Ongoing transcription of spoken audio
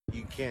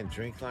can't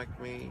drink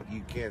like me.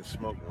 You can't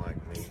smoke like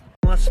me.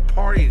 Let's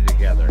party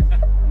together.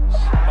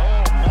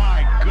 Oh,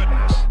 my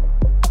goodness.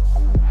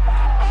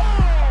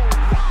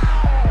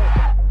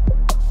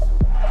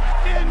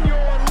 In your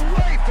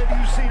life have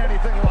you seen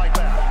anything like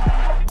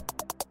that?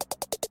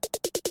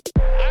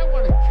 I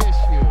want to kiss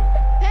you.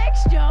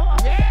 Thanks, Joe.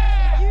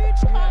 Yeah.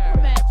 Huge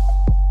compliment.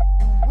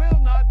 You will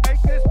not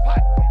make this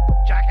putt,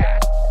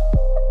 jackass.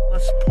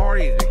 Let's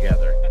party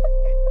together.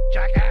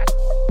 Jackass.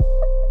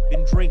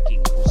 Been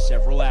drinking for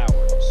several hours.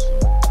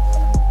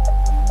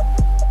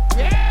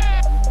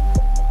 Yeah.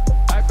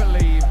 I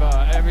believe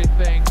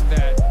everything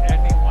that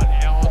anyone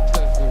else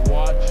has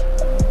watched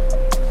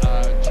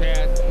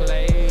Chad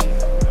play.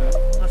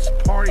 Let's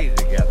party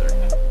together.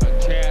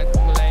 Chad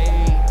play.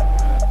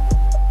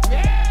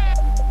 Yeah.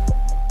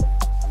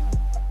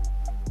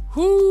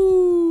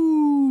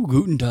 Whoo!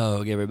 Guten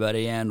Tag,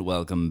 everybody, and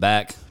welcome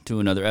back to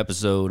another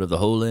episode of the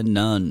Hole in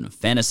None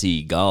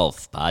Fantasy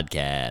Golf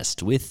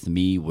Podcast with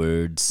me,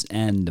 Words,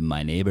 and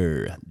my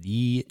neighbor,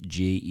 the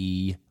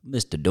J.E.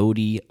 Mr.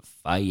 Dodie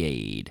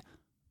Fayade.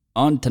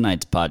 On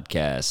tonight's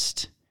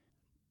podcast,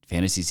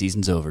 fantasy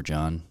season's over,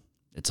 John.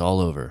 It's all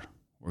over.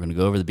 We're going to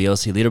go over the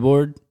BLC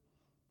leaderboard,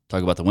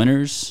 talk about the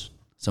winners,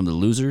 some of the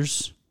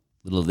losers,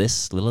 little of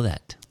this, little of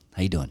that.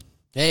 How you doing?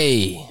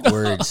 Hey,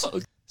 Words.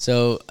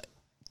 So,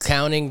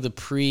 counting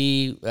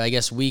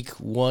the week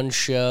 1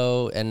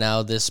 show, and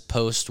now this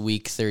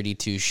post-week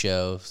 32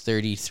 show,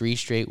 33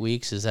 straight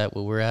weeks, is that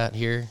what we're at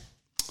here?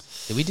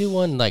 Did we do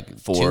one,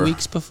 4 2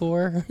 weeks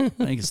before? I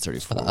think it's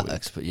 34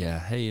 weeks, but yeah.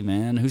 Hey,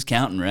 man, who's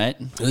counting, right?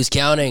 Who's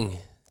counting?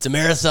 It's a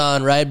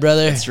marathon, right,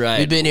 brother? That's right.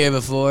 We've been here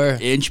before.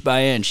 Inch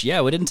by inch. Yeah,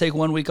 we didn't take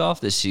 1 week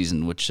off this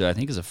season, which I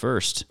think is a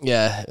first.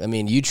 Yeah, I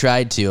mean, you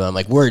tried to. I'm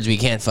like, Words, we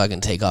can't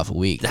fucking take off a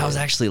week. That was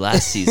actually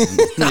last season,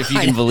 if you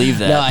can believe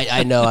that. No,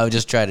 I know. I was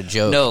just trying to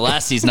joke. No,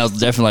 last season I was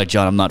definitely like,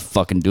 John, I'm not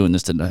fucking doing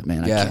this tonight,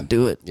 man. Yeah. I can't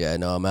do it. Yeah,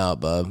 no, I'm out,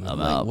 bub. I'm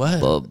like, out,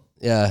 what? bub.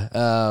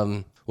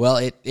 Yeah. Well,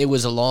 it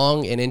was a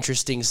long and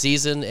interesting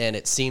season, and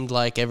it seemed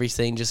like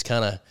everything just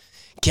kind of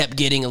kept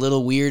getting a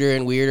little weirder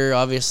and weirder,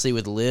 obviously,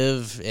 with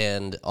Liv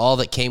and all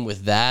that came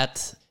with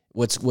that.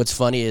 What's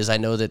funny is I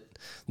know that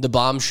the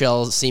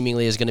bombshell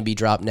seemingly is going to be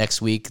dropped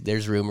next week.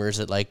 There's rumors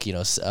that,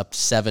 up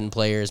 7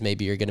 players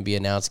maybe are going to be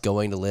announced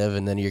going to Liv,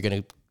 and then you're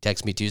going to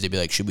text me Tuesday, be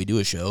like, should we do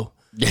a show?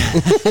 I'm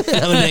going to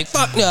be like,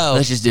 fuck no.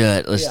 Let's just do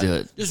it. Let's do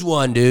it. Just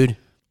one, dude.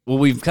 Well,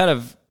 we've kind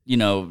of,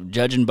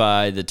 judging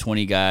by the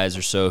 20 guys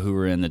or so who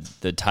were in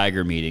the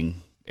Tiger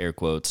meeting, air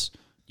quotes,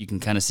 you can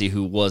kind of see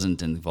who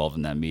wasn't involved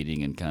in that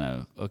meeting and kind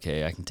of,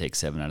 okay, I can take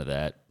 7 out of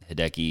that.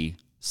 Hideki,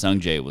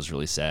 Sungjae was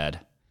really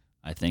sad.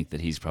 I think that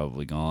he's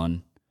probably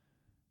gone.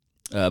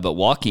 But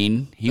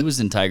Joaquin, he was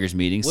in Tiger's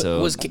meeting,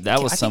 so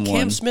that was I someone. think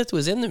Cam Smith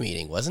was in the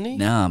meeting, wasn't he?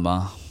 Nah,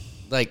 ma.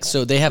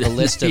 So they have a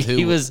list of who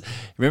he was.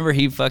 Remember,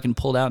 he fucking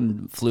pulled out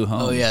and flew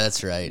home. Oh yeah,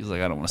 that's right. He was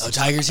like, I don't want to. Oh,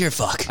 Tiger's here.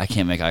 Fuck. I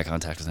can't make eye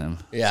contact with him.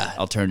 Yeah.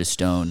 I'll turn to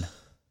stone.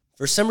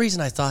 For some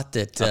reason, I thought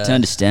that. I'll turn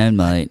to stone,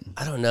 mate.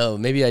 I don't know.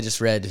 Maybe I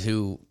just read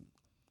who.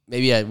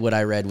 What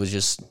I read was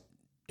just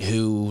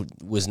who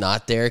was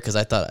not there, because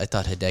I thought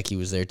Hideki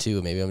was there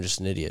too. Maybe I'm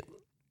just an idiot.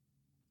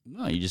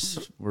 No, you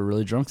just were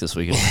really drunk this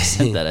week. I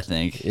said that, I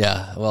think.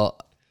 Yeah. Well,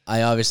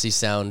 I obviously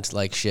sound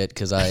like shit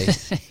because I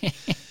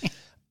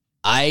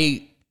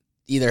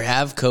either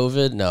have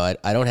COVID. No,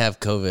 I don't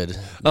have COVID.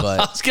 But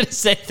I was gonna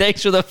say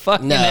thanks for the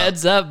fucking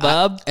heads up,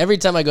 Bob. Every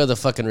time I go to the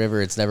fucking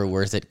river, it's never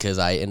worth it because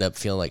I end up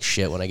feeling like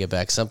shit when I get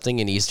back. Something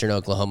in eastern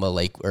Oklahoma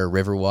lake or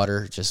river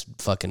water just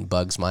fucking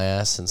bugs my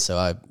ass, and so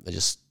I'm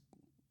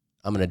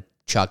gonna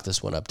chalk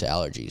this one up to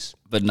allergies.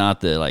 But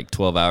not the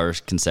 12 hours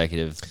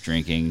consecutive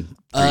drinking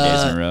 3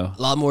 days in a row.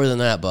 A lot more than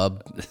that,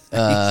 bub.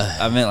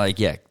 I meant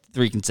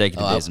 3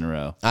 consecutive days in a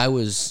row.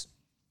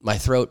 My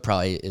throat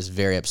probably is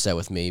very upset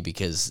with me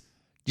because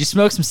Did you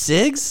smoke some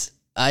cigs?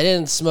 I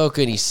didn't smoke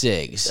any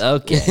cigs.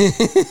 Okay.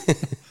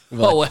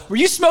 Were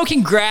you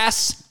smoking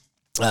grass?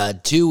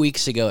 2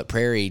 weeks ago at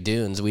Prairie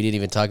Dunes, we didn't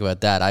even talk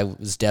about that. I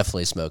was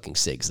definitely smoking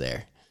cigs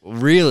there.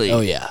 Really?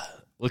 Oh, yeah.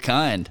 What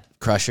kind?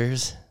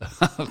 Crushers.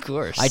 Of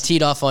course. I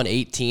teed off on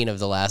 18 of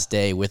the last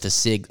day with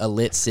a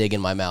lit cig in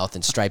my mouth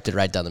and striped it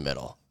right down the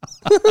middle.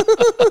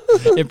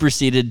 It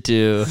proceeded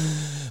to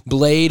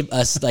blade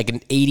us like an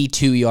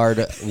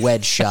 82-yard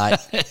wedge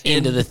shot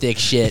into the thick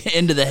shit.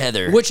 Into the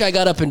heather. Which I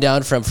got up and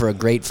down from for a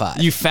great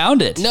 5. You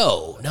found it?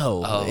 No.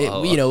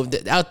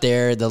 Out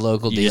there, the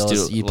local you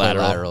deals, you play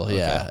lateral. Okay.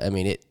 Yeah. I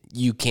mean,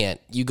 you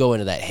go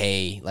into that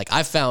hay. Like,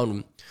 I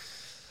found,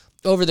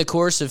 over the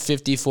course of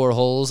 54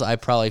 holes, I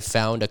probably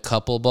found a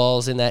couple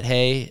balls in that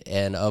hay,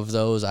 and of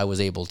those, I was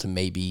able to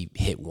maybe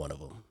hit one of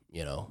them,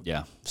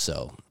 Yeah.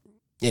 So,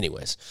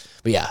 anyways.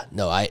 But yeah,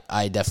 no,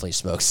 I definitely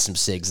smoked some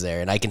cigs there,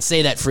 and I can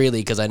say that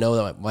freely because I know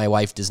that my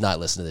wife does not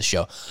listen to the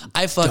show.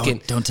 I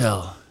fucking... Don't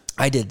tell.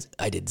 I did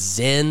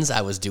Zins,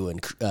 I was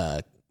doing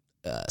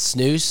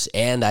snooze,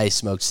 and I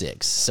smoked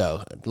cigs.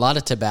 So, a lot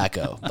of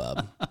tobacco,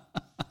 bub.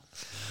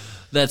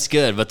 That's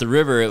good, but the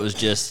river, it was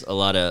just a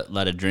lot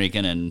of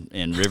drinking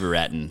and river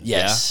ratting.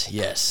 Yes,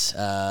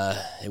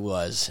 it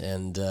was,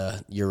 and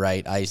you're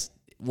right.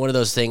 one of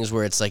those things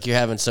where it's like you're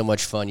having so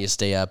much fun, you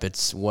stay up.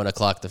 It's 1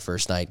 o'clock the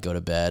first night, go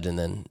to bed, and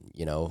then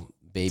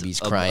baby's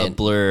crying. A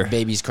blur.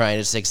 Baby's crying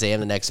at 6 a.m.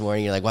 the next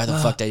morning. You're like, why the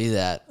fuck did I do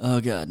that?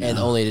 Oh God, no. And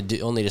only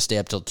to stay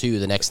up till 2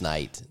 the next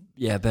night.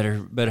 Yeah,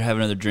 better have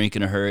another drink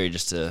in a hurry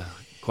just to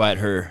quiet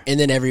her. And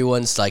then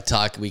everyone's like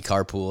we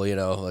carpool.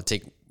 I'll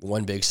take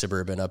one big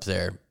Suburban up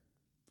there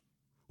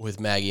with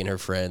Maggie and her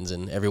friends,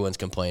 and everyone's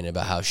complaining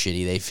about how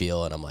shitty they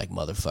feel, and I'm like,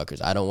 motherfuckers,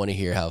 I don't want to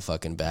hear how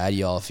fucking bad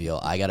y'all feel.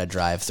 I gotta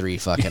drive 3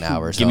 fucking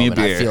hours Give home, me a and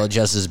I beer. feel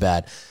just as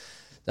bad.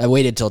 I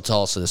waited till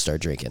Tulsa to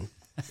start drinking.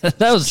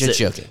 That was Just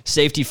joking.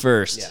 Safety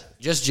first. Yeah,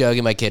 just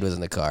joking. My kid was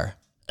in the car.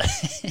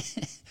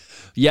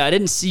 Yeah, I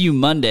didn't see you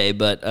Monday,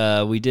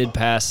 but we did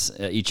pass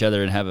each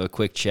other and have a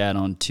quick chat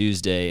on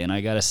Tuesday. And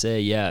I gotta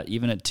say, yeah,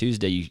 even at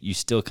Tuesday, you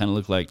still kind of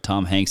look like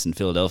Tom Hanks in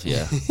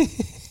Philadelphia.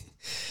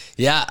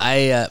 Yeah,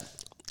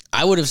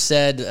 I would have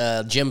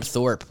said Jim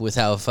Thorpe with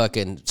how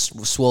fucking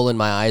swollen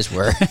my eyes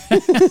were.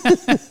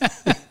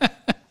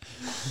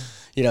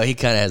 He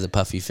kind of has a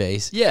puffy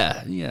face.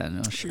 Yeah,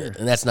 no, sure.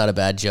 And that's not a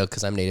bad joke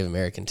because I'm Native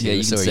American too. Yeah,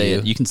 you so can are say you.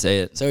 it. You can say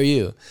it. So are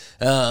you.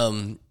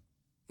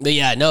 But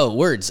yeah, no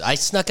words. I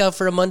snuck out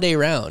for a Monday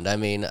round. I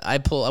mean, I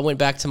went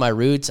back to my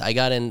roots. I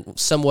got in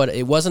somewhat.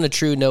 It wasn't a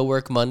true no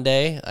work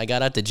Monday. I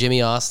got out to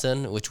Jimmy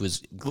Austin, which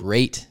was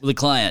great. The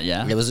client,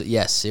 yeah. It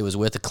was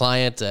with a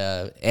client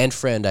and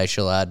friend, I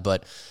shall add.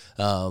 But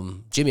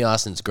Jimmy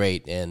Austin's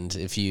great, and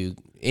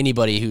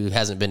anybody who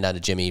hasn't been down to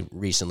Jimmy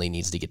recently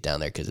needs to get down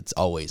there because it's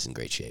always in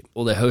great shape.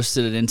 Well, they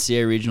hosted an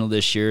NCAA regional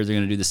this year. They're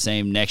going to do the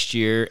same next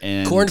year.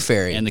 And Corn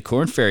Ferry. And the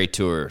Corn Ferry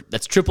Tour.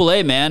 That's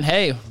AAA, man.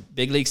 Hey,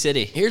 big league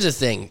city. Here's the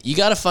thing. You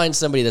got to find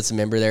somebody that's a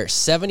member there.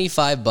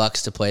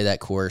 $75 to play that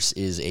course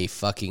is a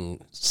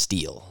fucking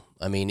steal.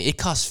 I mean, it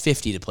costs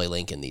 $50 to play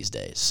Lincoln these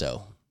days.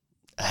 So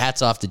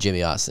hats off to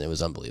Jimmy Austin. It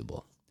was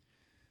unbelievable.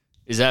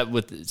 Is that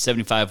with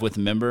 75 with a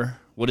member?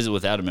 What is it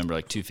without a member?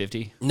 Like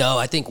 250? No,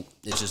 I think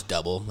it's just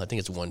double. I think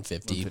it's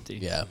 150.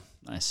 150. Yeah.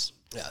 Nice.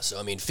 Yeah, so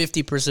I mean,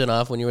 50%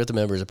 off when you're with a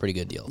member is a pretty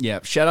good deal. Yeah,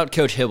 shout out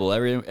Coach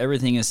Hibble.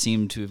 Everything has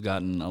seemed to have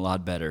gotten a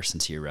lot better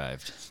since he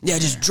arrived. Yeah,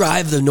 just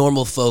drive the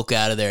normal folk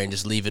out of there and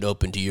just leave it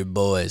open to your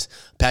boys.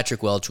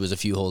 Patrick Welch was a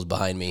few holes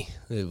behind me.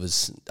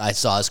 I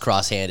saw his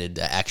cross-handed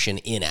action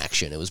in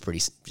action. It was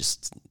pretty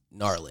just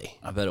gnarly.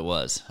 I bet it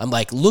was. I'm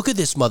like, look at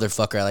this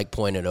motherfucker. I like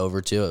pointed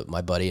over to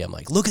my buddy. I'm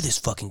like, look at this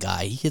fucking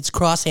guy. He hits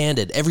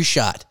cross-handed every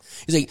shot.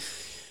 He's like,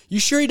 you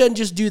sure he doesn't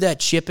just do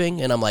that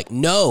chipping? And I'm like,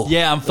 no.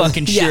 Yeah, I'm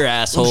fucking sure,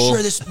 asshole. I'm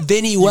sure this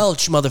Vinny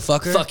Welch,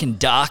 motherfucker. Fucking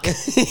doc.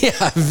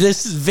 Yeah,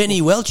 this is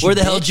Vinny Welch. Where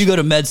the hell did you go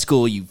to med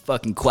school, you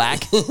fucking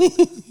quack?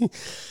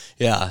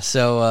 Yeah,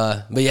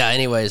 so, but yeah,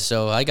 anyways,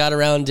 so I got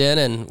around in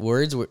and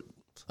words were...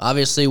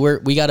 Obviously,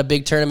 we got a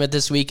big tournament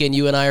this weekend.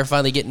 You and I are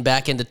finally getting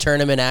back into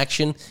tournament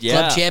action. Yeah.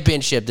 Club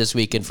championship this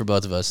weekend for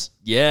both of us.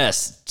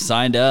 Yes,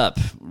 signed up.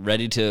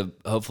 Ready to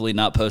hopefully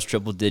not post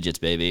triple digits,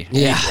 baby.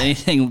 Yeah.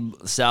 Anything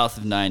south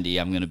of 90,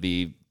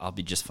 I'll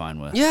be just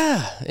fine with.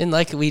 Yeah, and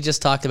like we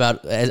just talked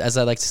about, as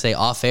I like to say,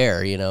 off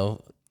air,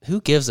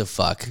 who gives a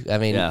fuck? I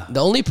mean, Yeah.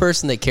 The only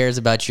person that cares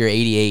about your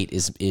 88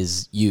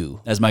 is you.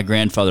 As my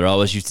grandfather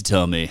always used to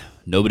tell me,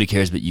 nobody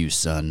cares but you,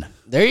 son.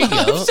 There you go.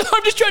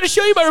 I'm just trying to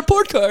show you my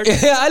report card.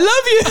 Yeah, I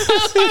love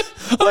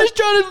you. I'm just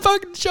trying to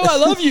fucking show I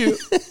love you.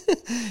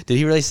 Did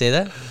he really say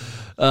that?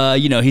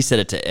 He said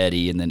it to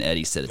Eddie, and then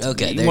Eddie said it to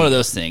Okay, me. there One you of go.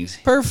 those things.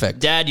 Perfect.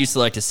 Dad used to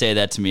like to say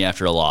that to me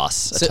after a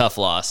loss, a tough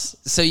loss.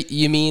 So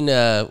you mean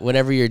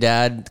whenever your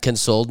dad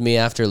consoled me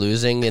after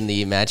losing in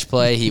the match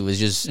play, he was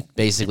just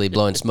basically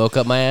blowing smoke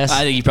up my ass? I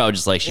think he probably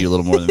just likes you a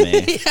little more than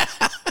me.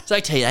 So I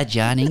tell you that,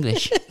 John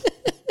English.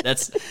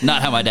 That's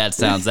not how my dad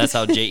sounds. That's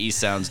how J.E.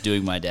 sounds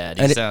doing my dad.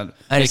 Makes him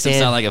understand.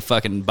 sound like a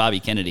fucking Bobby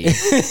Kennedy.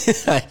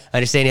 I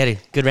understand you had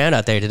a good round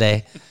out there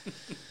today.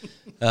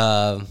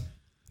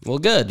 Well,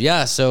 good.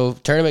 Yeah, so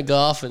tournament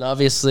golf, and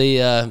obviously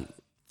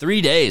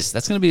 3 days.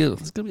 That's gonna be a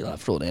lot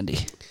for old Andy.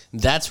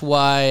 that's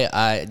why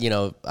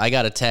I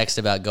got a text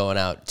about going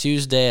out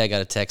Tuesday. I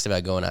got a text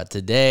about going out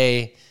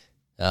today.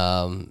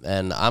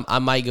 And I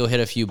might go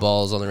hit a few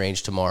balls on the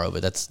range tomorrow,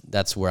 but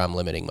that's where I'm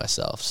limiting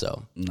myself.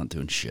 So I'm not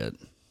doing shit.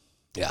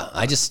 yeah,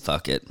 I just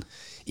Fuck it.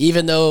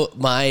 even though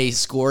my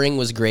scoring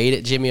was great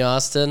at Jimmy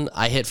Austin,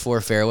 I hit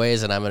 4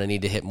 fairways, and I'm going to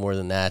need to hit more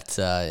than that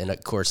in a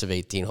course of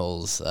 18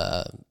 holes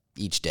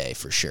each day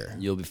for sure.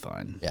 You'll be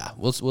fine. Yeah,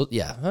 we'll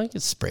I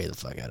can spray the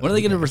fuck out of it. When are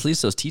they going to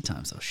release those tee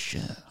times? Oh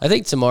shit! I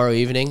think tomorrow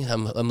evening.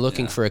 I'm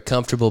looking for a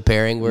comfortable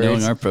pairing where Knowing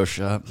it's, our pro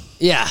shop.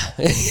 yeah.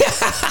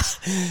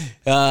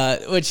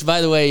 Which,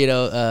 by the way,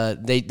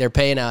 they're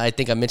paying out. I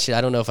think I mentioned.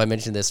 I don't know if I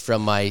mentioned this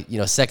from my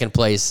second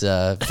place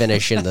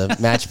finish in the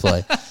match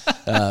play.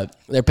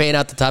 They're paying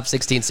out the top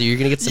 16, so you're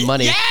gonna get some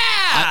money. Yeah.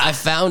 I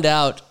found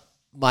out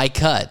my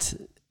cut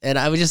And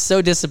I was just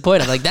so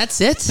disappointed. I'm like, that's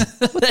it?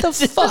 What the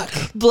fuck?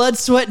 Blood,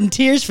 sweat, and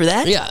tears for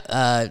that? Yeah,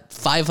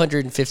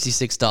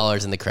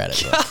 $556 in the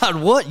credit book. God,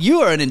 what?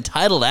 You are an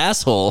entitled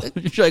asshole.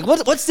 You're like,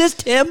 what's this,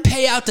 Tim?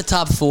 Pay out the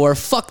top 4.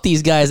 Fuck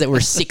these guys that were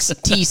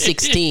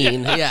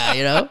T16. Yeah,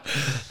 you know?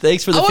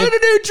 Thanks for the I want a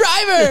new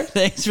driver.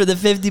 Thanks for the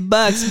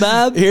 $50,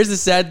 Bob. Here's the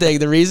sad thing.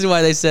 The reason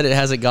why they said it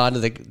hasn't gone to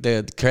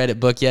the credit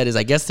book yet is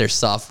I guess their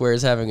software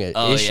is having an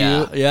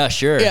issue. Yeah,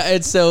 sure. Yeah,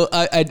 and so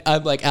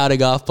I'm like out of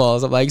golf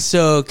balls. I'm like,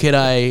 so can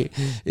I?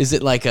 Is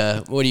it like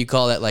a, what do you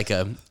call that? Like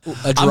a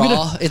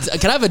draw?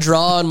 Can I have a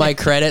draw on my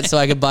credit so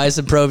I can buy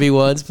some Pro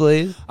V1s,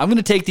 please? I'm going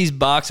to take these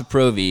box of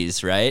Pro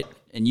Vs, right?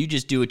 And you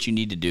just do what you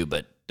need to do,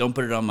 but don't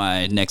put it on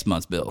my next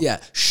month's bill. Yeah,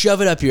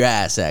 shove it up your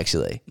ass,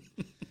 actually.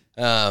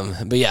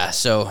 But yeah,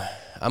 so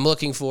I'm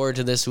looking forward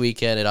to this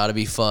weekend. It ought to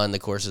be fun. The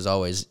course is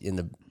always in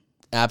the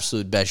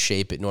absolute best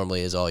shape it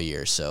normally is all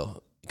year.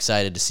 So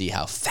excited to see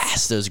how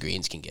fast those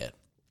greens can get.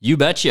 You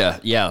betcha.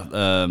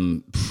 Yeah.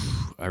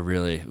 I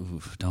really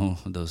don't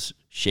those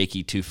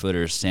shaky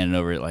 2-footers standing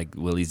over it like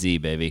Willie Z,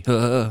 baby.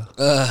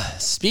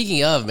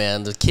 Speaking of,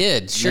 man, the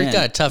kid sure Man.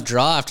 got a tough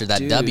draw after that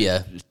Dude, W.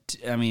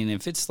 I mean,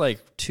 if it's like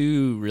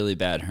 2 really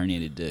bad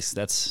herniated discs,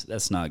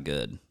 that's not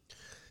good.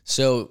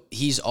 So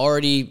he's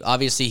already,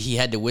 obviously he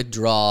had to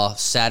withdraw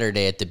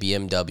Saturday at the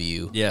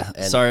BMW. Yeah.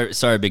 And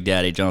sorry, Big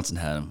Daddy Johnson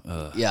had him.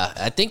 Ugh. yeah,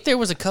 I think there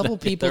was a couple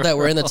people that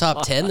were in the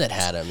top 10 that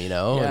had him, you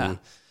know? Yeah.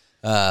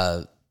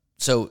 And,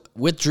 so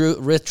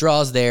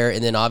withdraws there,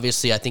 and then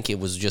obviously I think it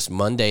was just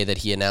Monday that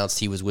he announced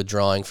he was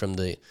withdrawing from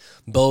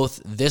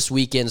both this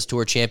weekend's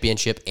Tour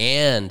Championship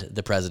and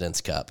the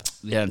President's Cup.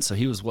 Yeah, and so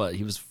he was what?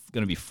 He was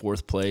going to be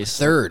 4th place.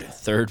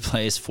 Third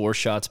place, 4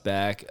 shots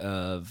back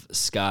of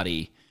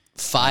Scotty.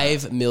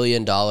 $5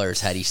 million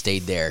had he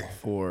stayed there.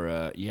 For,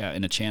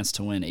 and a chance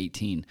to win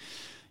 18.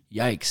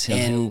 Yikes.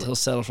 And he'll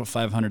settle for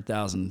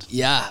 $500,000.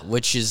 Yeah,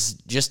 which is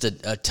just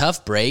a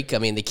tough break. I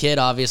mean, the kid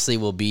obviously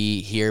will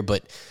be here,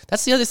 but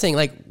that's the other thing.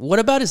 Like, what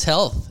about his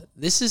health?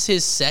 This is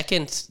his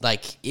second,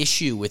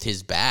 issue with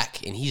his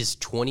back, and he's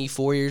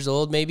 24 years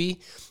old, maybe.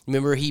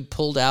 Remember, he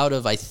pulled out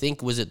of, I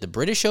think, was it the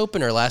British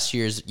Open or last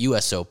year's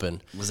U.S.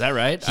 Open? Was that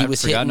right? I've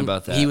forgotten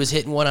about that. He was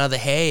hitting one out of the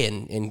hay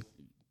and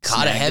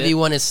caught a heavy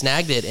one and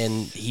snagged it,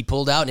 and he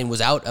pulled out and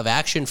was out of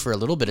action for a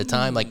little bit of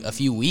time, like a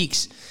few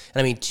weeks. And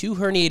I mean, 2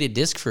 herniated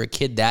discs for a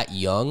kid that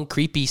young,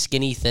 creepy,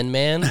 skinny, thin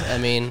man. I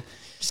mean,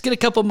 just get a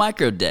couple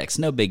micro decks,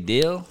 no big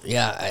deal.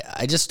 Yeah,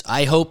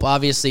 I hope,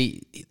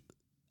 obviously,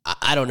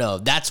 I don't know.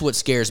 That's what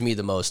scares me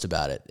the most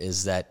about it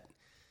is that,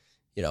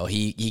 you know,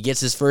 he gets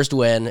his first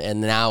win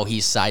and now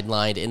he's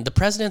sidelined, and the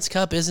President's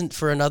Cup isn't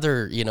for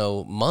another,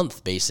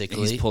 month,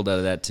 basically. He's pulled out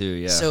of that too,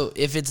 yeah. So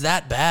if it's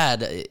that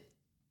bad,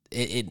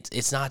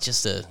 it's not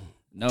just a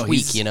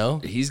tweak,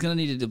 He's going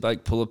to need to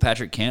pull a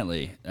Patrick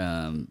Cantley.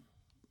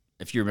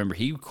 If you remember,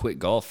 he quit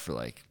golf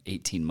for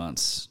 18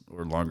 months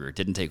or longer. It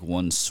didn't take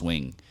one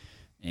swing,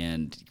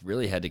 and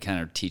really had to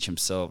kind of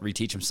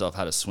reteach himself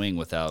how to swing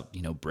without,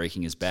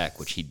 breaking his back,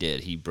 which he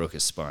did. He broke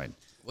his spine.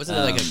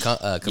 Wasn't it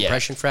a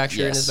compression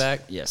fracture in his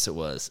back? Yes, it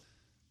was.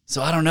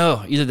 So I don't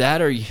know. Either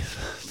that or you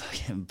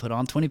put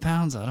on 20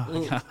 pounds.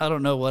 I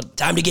don't know what.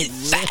 Time to get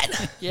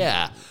fat.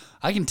 Yeah.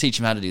 I can teach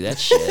him how to do that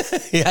shit.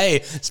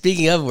 Hey,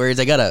 speaking of words,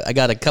 I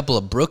got a couple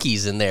of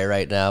brookies in there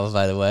right now,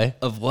 by the way.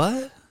 Of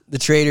what? The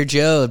Trader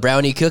Joe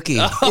brownie cookie.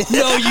 Oh,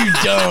 no, you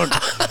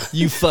don't.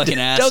 You fucking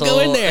asshole. Don't go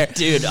in there.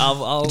 Dude,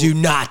 I'll do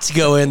not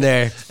go in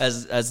there.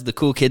 As the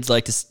cool kids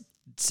like to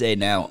say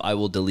now, I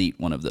will delete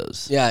one of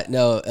those. Yeah,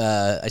 no,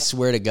 I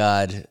swear to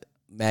God,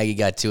 Maggie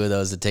got 2 of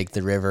those to take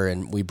the river,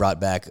 and we brought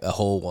back a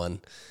whole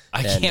one.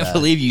 I can't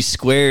believe you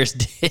squares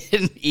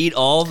didn't eat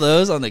all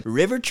those on the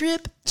river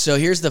trip. So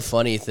here's the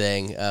funny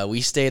thing. We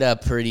stayed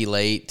up pretty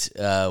late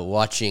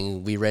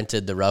watching. We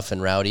rented the Rough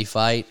and Rowdy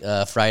fight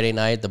Friday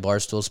night, the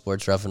Barstool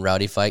Sports Rough and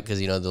Rowdy fight, because,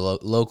 the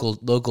local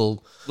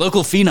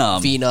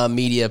phenom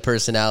media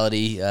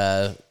personality.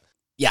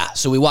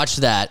 So we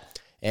watched that.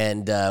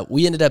 And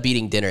we ended up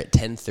eating dinner at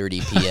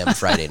 10:30 p.m.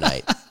 Friday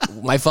night.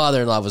 My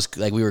father-in-law was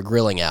we were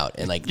grilling out,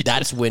 and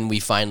that's when we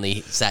finally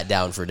sat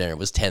down for dinner. It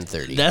was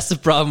 10:30. That's the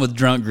problem with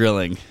drunk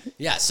grilling.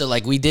 Yeah, so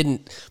we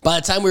didn't.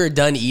 By the time we were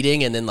done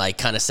eating, and then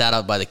kind of sat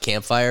out by the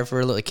bonfire for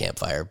a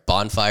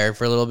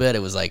little bit,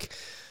 it was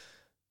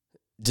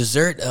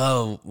dessert.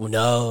 Oh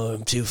no,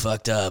 I'm too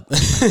fucked up.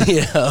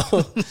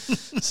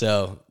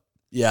 So.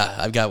 Yeah,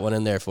 I've got one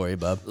in there for you,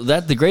 bub.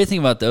 The great thing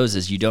about those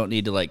is you don't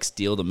need to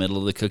steal the middle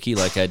of the cookie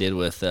like I did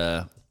with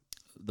the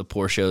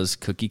Porsche's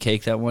cookie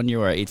cake that one year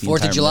where I ate the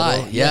 4th of July.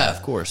 middle. Yeah,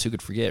 of course. Who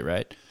could forget,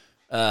 right?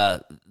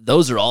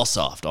 Those are all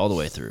soft all the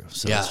way through.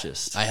 So it's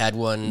just I had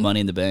one money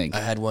in the bank.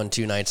 I had one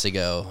 2 nights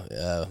ago.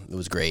 It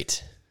was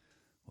great.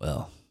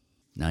 Well,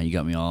 now you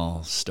got me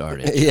all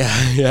started.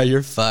 Yeah,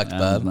 you're fucked,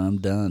 bub. I'm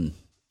done.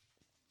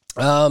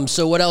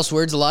 So what else?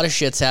 Words? A lot of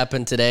shit's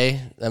happened today.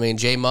 I mean,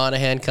 Jay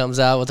Monahan comes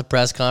out with a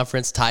press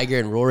conference. Tiger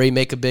and Rory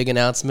make a big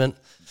announcement.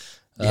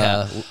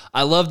 Yeah.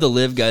 I love the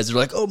Live guys. They're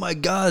like, oh my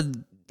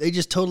God, they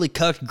just totally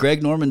cucked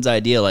Greg Norman's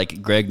idea.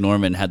 Greg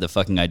Norman had the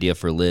fucking idea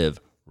for Live.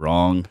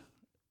 Wrong.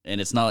 And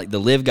it's not like the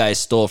Live guys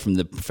stole from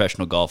the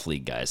professional golf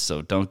league guys,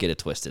 so don't get it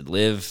twisted.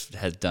 Live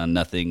has done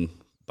nothing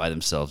by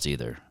themselves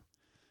either.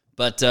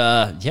 But,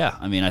 yeah,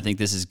 I mean, I think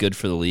this is good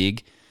for the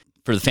league,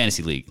 for the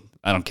fantasy league.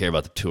 I don't care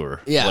about the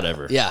tour,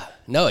 whatever. Yeah,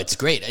 no, it's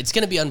great. It's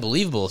going to be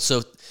unbelievable.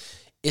 So,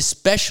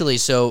 especially,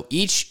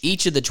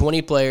 each of the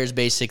 20 players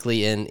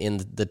basically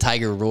in the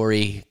Tiger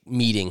Rory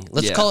meeting,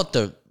 let's call it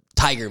the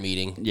Tiger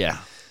meeting. Yeah.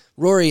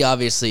 Rory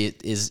obviously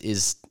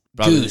is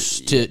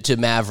goose to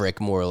Maverick,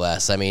 more or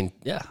less. I mean,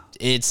 yeah.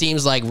 It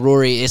seems like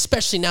Rory,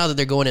 especially now that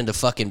they're going into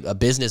fucking a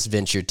business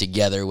venture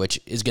together, which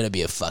is going to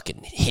be a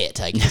fucking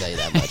hit, I can tell you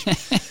that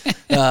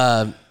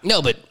much.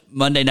 No, but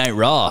Monday Night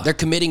Raw. They're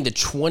committing to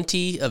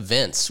 20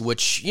 events,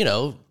 which, you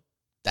know,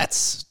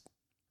 that's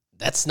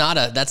not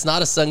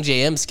a Sung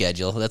JM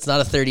schedule. That's not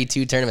a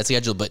 32 tournament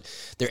schedule, but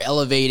they're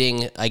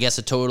elevating, I guess,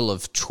 a total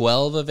of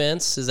 12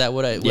 events. Is that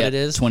what it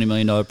is? $20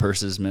 million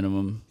purses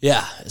minimum.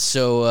 Yeah.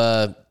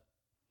 So,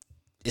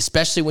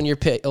 especially when you're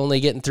only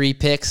getting 3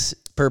 picks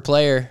per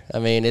player, I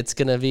mean,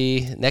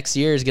 next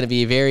year is going to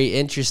be very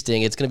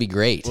interesting. It's going to be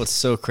great. What's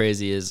so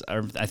crazy is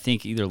I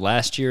think either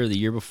last year or the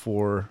year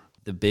before,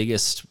 the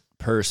biggest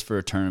purse for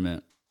a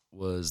tournament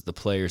was the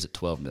players at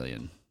 $12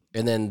 million.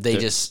 And then they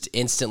just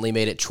instantly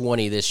made it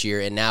 20 this year,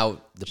 and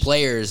now the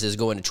players is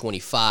going to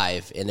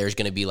 25, and there's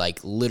going to be like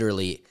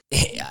literally,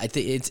 I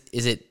think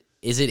is it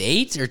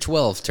 8 or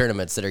 12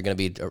 tournaments that are going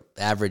to be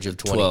average of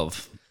 20?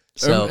 12.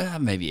 So or,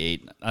 maybe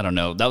 8. I don't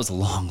know. That was a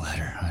long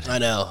letter. I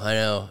know.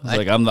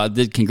 I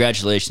did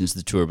congratulations to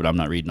the tour, but I'm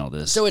not reading all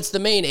this. So it's the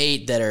main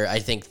 8 that are, I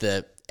think,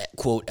 the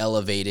quote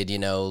elevated. You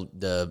know,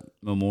 the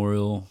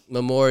Memorial,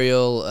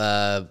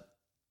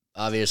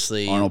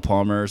 obviously Arnold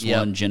Palmer's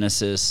one,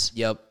 Genesis.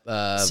 Yep.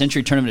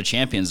 Century Tournament of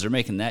Champions, they're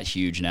making that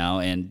huge now,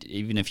 and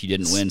even if you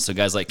didn't win, so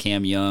guys like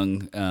Cam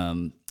Young,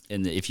 and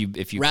if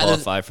you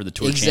qualify for the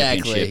Tour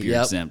Championship, you're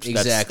exempt.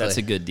 That's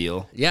a good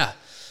deal. Yeah.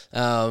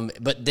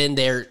 But then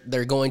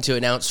they're going to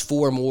announce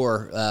 4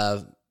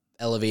 more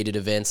elevated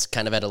events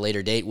kind of at a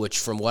later date, which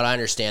from what I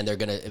understand, they're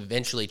going to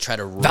eventually try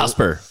to roll.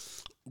 Valspar.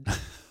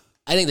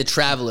 I think the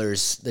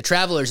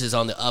Travelers is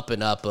on the up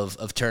and up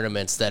of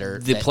tournaments that are...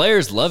 The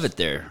players love it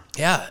there.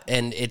 Yeah,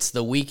 and it's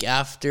the week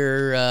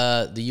after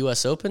the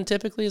U.S. Open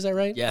typically, is that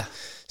right? Yeah.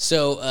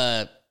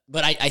 So,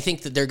 but I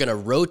think that they're going to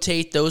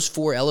rotate those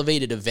 4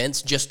 elevated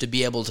events just to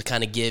be able to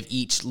kind of give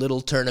each little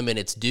tournament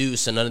its due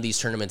so none of these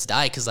tournaments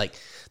die, because like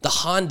the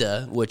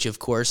Honda, which of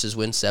course is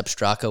when Sepp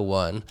Straka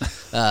won.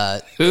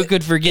 Who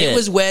could forget?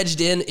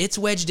 It's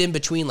wedged in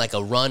between like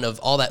a run of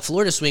all that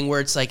Florida swing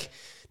where it's like,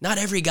 not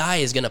every guy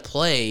is going to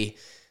play.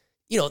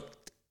 You know,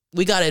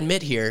 we got to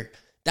admit here,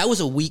 that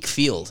was a weak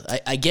field.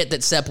 I get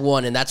that Sepp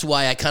won, and that's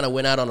why I kind of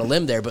went out on a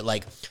limb there, but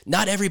like,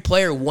 not every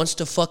player wants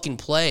to fucking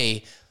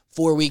play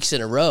 4 weeks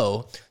in a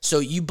row. So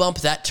you bump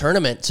that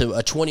tournament to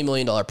a $20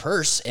 million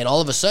purse, and all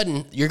of a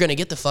sudden, you're going to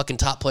get the fucking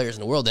top players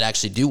in the world that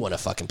actually do want to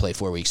fucking play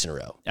 4 weeks in a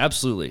row.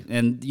 Absolutely.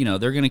 And, you know,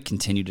 they're going to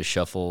continue to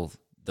shuffle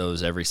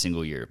those every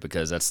single year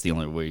because that's the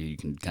only way you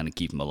can kind of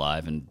keep them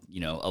alive. And, you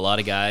know, a lot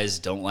of guys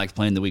don't like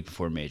playing the week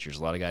before majors.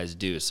 A lot of guys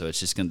do. So it's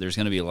just there's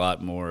going to be a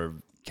lot more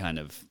kind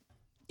of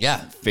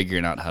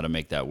figuring out how to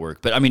make that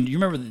work. But, I mean, you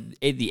remember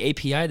the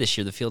API this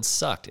year, the field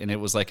sucked, and it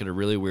was like at a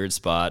really weird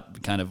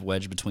spot, kind of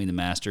wedged between the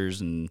Masters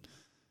and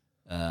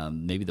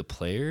maybe the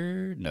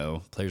Player.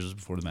 No, Players was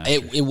before the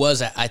Masters. It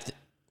was,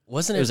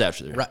 wasn't it? It was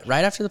after the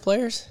right after the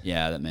Players?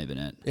 Yeah, that may have been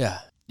it. Yeah.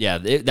 Yeah,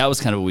 that was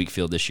kind of a weak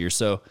field this year.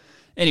 So,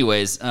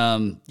 anyways,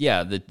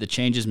 the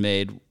changes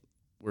made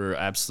were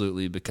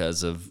absolutely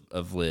because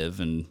of Liv,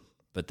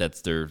 but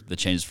that's the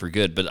changes for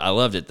good. But I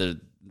loved it.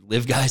 The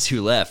Liv guys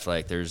who left,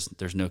 like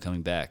there's no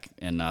coming back,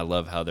 and I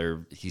love how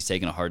he's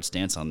taking a hard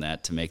stance on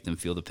that to make them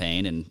feel the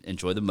pain and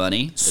enjoy the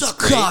money. Suck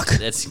cock.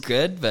 That's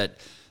good, but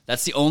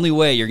that's the only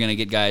way you're going to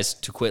get guys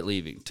to quit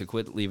leaving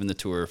the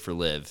tour for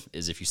Liv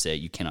is if you say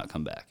you cannot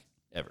come back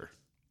ever.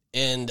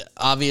 And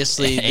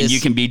obviously,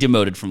 you can be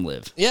demoted from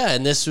Liv. Yeah,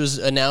 and this was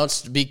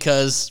announced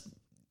because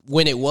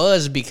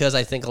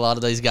I think a lot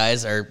of these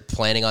guys are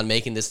planning on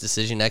making this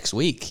decision next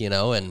week, you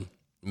know, and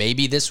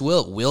maybe this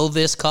will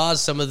this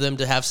cause some of them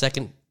to have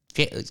second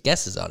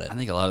guesses on it? I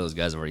think a lot of those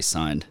guys have already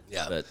signed.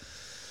 Yeah. But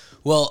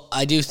well,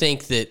 I do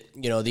think that,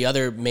 you know, the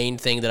other main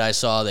thing that I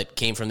saw that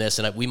came from this,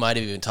 and we might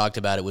have even talked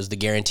about it, was the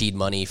guaranteed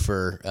money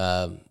for,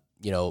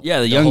 you know,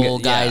 the young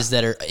young guys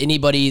that are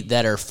anybody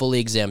that are fully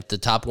exempt, the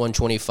top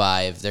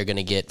 125, they're going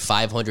to get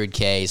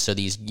 $500K. So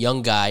these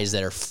young guys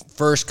that are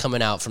first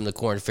coming out from the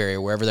Corn Ferry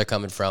or wherever they're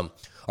coming from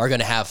are going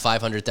to have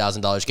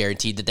 $500,000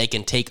 guaranteed that they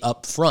can take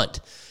up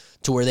front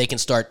to where they can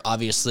start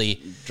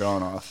obviously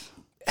drawing off.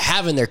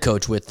 Having their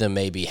coach with them,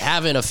 maybe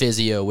having a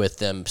physio with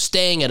them,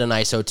 staying at a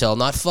nice hotel,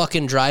 not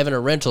fucking driving a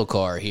rental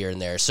car here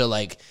and there. So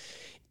like,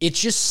 it's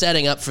just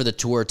setting up for the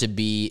tour to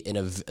be in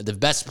the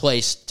best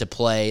place to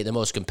play, the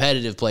most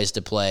competitive place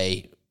to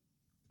play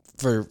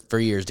for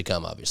years to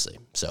come, obviously.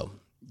 So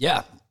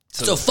yeah.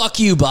 So fuck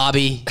you,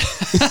 Bobby.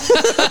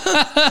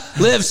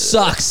 Liv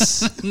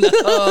sucks.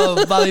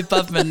 No, Bobby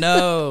Puffman,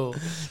 no.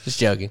 Just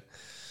joking.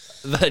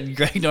 But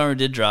Greg Norman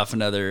did drop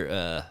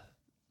another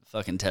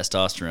fucking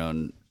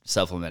testosterone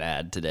supplement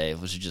ad today. It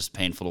was just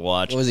painful to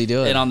watch. What was he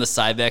doing? And on the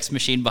Cybex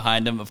machine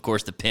behind him, of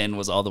course, the pin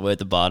was all the way at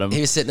the bottom.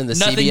 He was sitting in the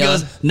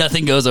Sibion.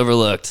 Nothing goes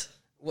overlooked.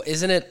 Well,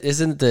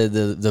 isn't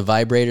the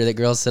vibrator that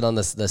girls sit on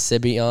the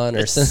Sibion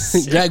or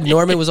something? Greg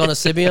Norman was on a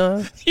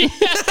Sibion? Yeah,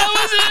 that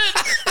was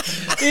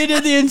it. He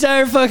did the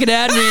entire fucking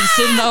ad read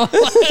sitting on.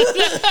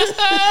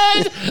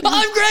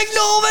 I'm Greg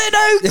Norman.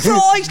 Oh,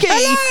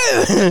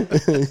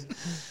 Christ,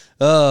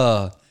 hello.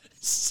 Oh.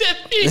 You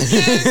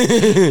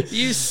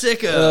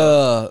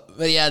sicko.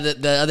 But yeah,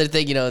 the other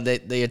thing,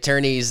 the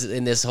attorneys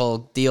in this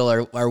whole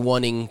deal are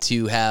wanting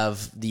to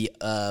have the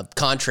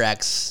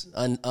contracts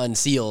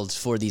unsealed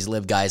for these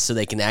live guys so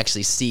they can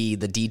actually see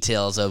the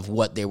details of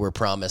what they were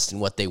promised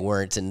and what they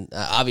weren't. And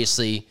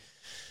obviously,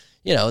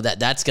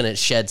 that's going to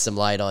shed some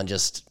light on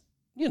just,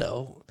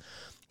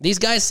 these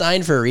guys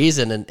signed for a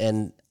reason.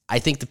 And I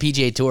think the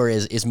PGA Tour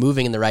is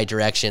moving in the right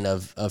direction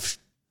of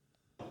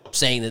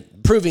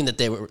proving that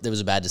there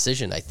was a bad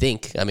decision. I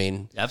think. I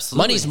mean,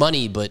 absolutely, money's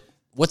money, but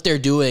what they're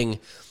doing,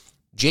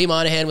 Jay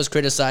Monahan was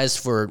criticized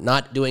for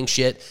not doing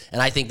shit,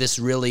 and I think this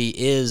really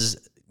is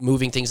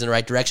moving things in the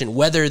right direction.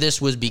 Whether this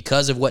was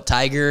because of what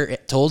Tiger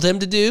told him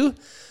to do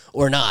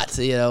or not,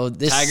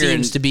 this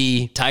seems to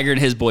be Tiger and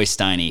his boy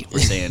Steiny were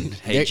saying,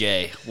 "Hey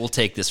Jay, we'll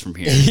take this from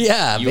here."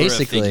 Yeah, You're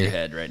basically a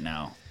figurehead right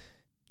now.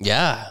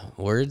 Yeah,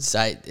 words.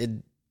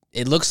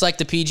 It looks like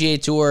the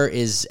PGA Tour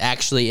is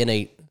actually in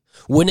a.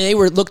 When they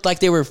looked like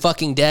they were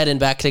fucking dead and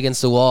backed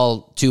against the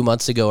wall 2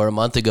 months ago or a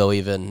month ago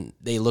even,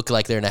 they look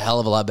like they're in a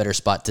hell of a lot better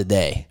spot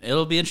today.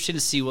 It'll be interesting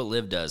to see what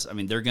Liv does. I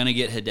mean, they're going to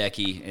get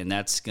Hideki, and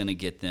that's going to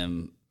get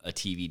them a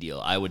TV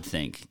deal, I would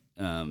think,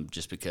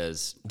 just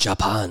because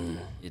Japan.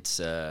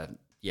 It's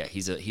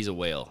he's a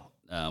whale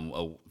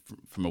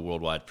from a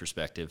worldwide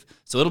perspective.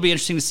 So it'll be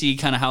interesting to see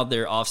kind of how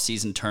their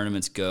off-season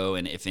tournaments go,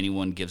 and if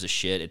anyone gives a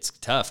shit. It's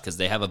tough because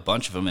they have a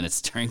bunch of them, and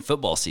it's during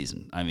football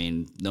season. I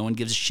mean, no one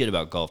gives a shit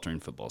about golf during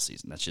football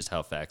season. That's just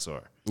how facts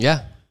are.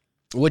 Yeah,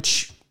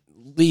 which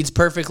leads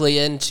perfectly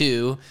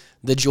into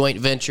the joint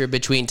venture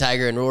between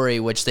Tiger and Rory,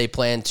 which they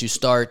plan to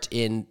start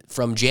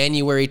from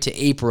January to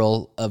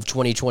April of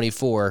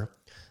 2024.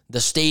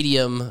 The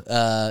Stadium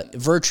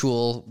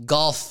virtual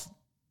golf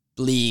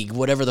league,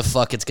 whatever the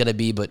fuck it's going to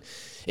be, but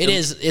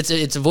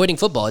it's avoiding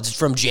football. It's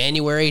from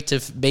January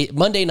to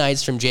Monday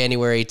nights from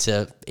January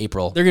to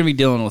April. They're going to be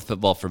dealing with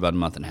football for about a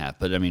month and a half,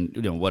 but I mean,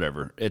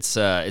 whatever. It's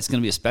going to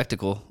be a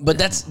spectacle. But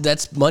that's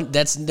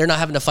they're not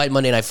having to fight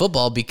Monday Night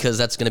Football because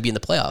that's going to be in the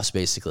playoffs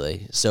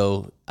basically.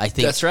 So I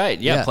think that's right.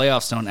 Yeah.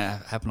 Playoffs don't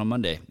happen on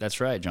Monday.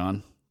 That's right,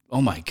 John.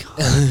 Oh my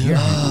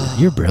God,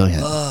 you're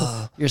brilliant.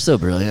 You're so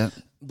brilliant.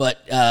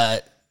 But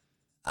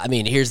I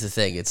mean, here's the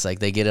thing. It's like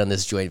they get on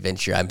this joint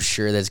venture. I'm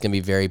sure that's going to be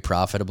very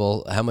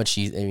profitable. How much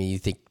you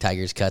think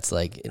Tiger's cut's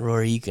like,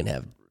 Rory, you can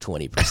have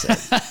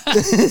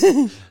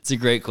 20%. It's a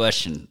great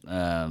question.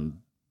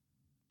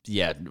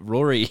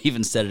 Rory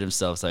even said it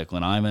himself. It's like,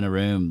 when I'm in a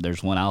room,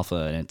 there's one alpha,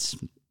 and it's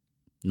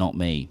not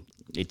me.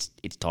 It's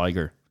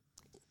Tiger.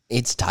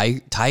 It's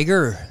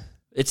Tiger.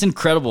 It's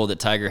incredible that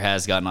Tiger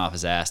has gotten off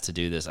his ass to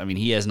do this. I mean,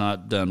 he has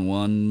not done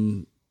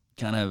one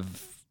kind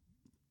of,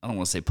 I don't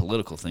want to say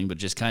political thing, but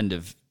just kind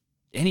of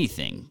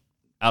anything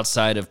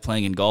outside of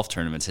playing in golf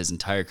tournaments his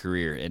entire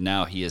career. And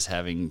now he is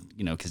having,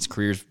 his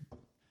career's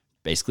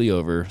basically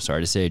over.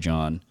 Sorry to say,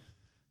 John.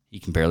 He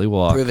can barely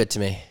walk. Prove it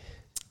to me.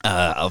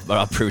 I'll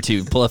prove it to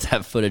you. Pull up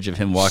that footage of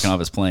him walking off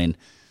his plane.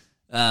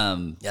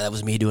 That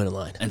was me doing a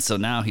line. And so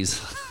now he's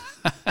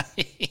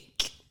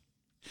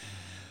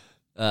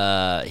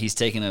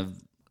taken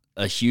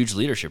a huge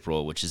leadership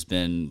role, which has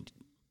been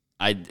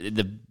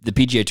the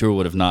PGA Tour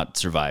would have not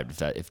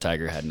survived if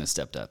Tiger hadn't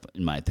stepped up,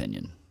 in my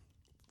opinion.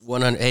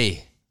 100.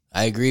 Hey,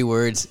 I agree.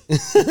 Words.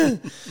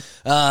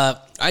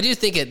 I do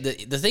think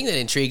the thing that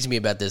intrigues me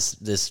about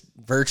this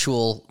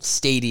virtual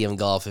stadium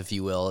golf, if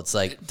you will, it's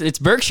like it's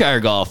Berkshire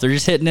golf. They're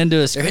just hitting into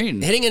a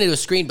screen, hitting into a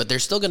screen, but they're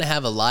still going to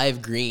have a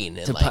live green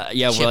and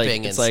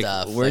chipping and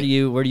stuff. Where do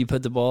you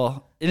put the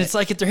ball? And it's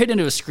like, if they're hitting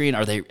into a screen,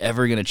 are they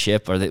ever going to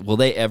chip? Will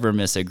they ever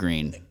miss a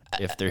green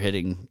if they're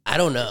hitting? I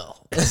don't know.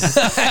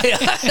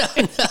 I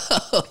don't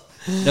know.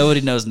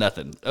 Nobody knows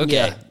nothing. Okay,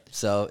 yeah,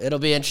 so it'll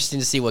be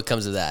interesting to see what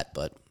comes of that,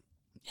 but.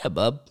 Yeah,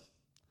 bub.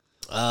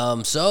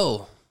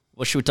 So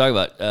what should we talk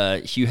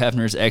about? Hugh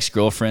Hefner's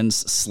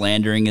ex-girlfriends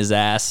slandering his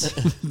ass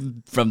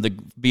from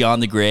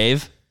beyond the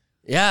grave.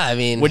 Yeah, I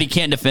mean, when he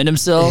can't defend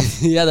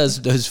himself. Yeah, those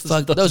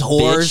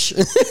whores.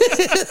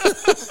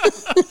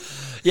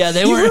 Yeah,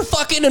 you were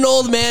fucking an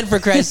old man, for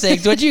Christ's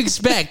sake. What'd you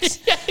expect?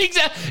 Yeah,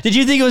 exactly. Did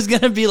you think it was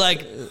gonna be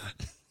like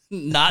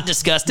not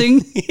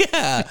disgusting?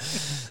 Yeah.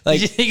 Like,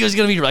 did you think it was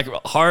gonna be like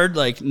hard,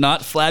 like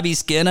not flabby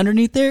skin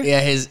underneath there? Yeah,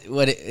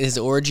 his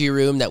orgy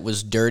room that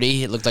was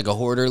dirty. It looked like a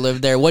hoarder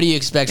lived there. What do you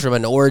expect from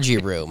an orgy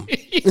room?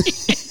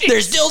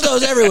 There's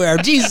dildos everywhere.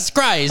 Jesus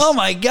Christ! Oh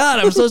my God,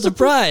 I'm so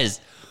surprised.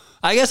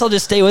 I guess I'll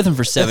just stay with him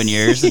for 7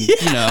 years and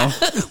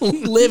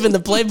live in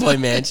the Playboy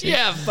Mansion.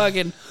 Yeah,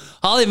 fucking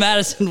Holly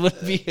Madison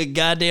would be a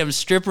goddamn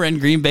stripper in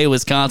Green Bay,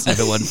 Wisconsin if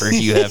it wasn't for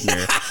Hugh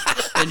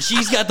Hefner. And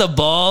she's got the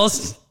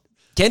balls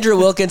Kendra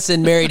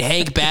Wilkinson married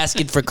Hank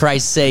Basket, for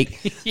Christ's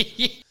sake.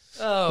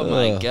 Oh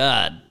my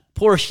God.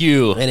 Poor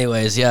Hugh.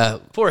 Anyways, yeah.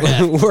 Poor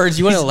him. Words,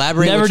 you want to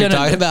elaborate what you're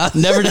talking about?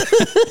 Never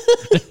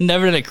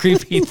done a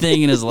creepy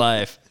thing in his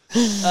life.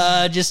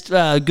 Just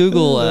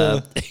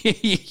Google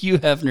Hugh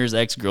Hefner's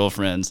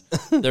ex-girlfriends.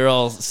 They're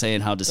all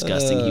saying how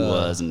disgusting he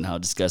was and how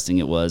disgusting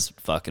it was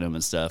fucking him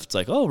and stuff. It's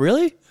like, oh,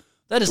 really?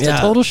 That is a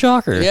total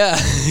shocker. Yeah.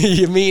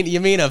 you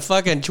mean a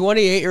fucking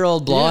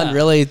 28-year-old blonde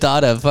really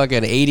thought a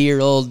fucking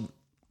 80-year-old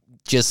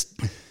just,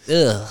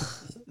 ugh.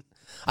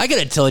 I could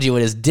have told you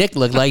what his dick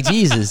looked like.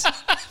 Jesus.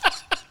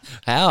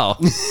 How?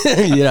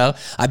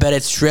 I bet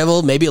it's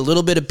shriveled, maybe a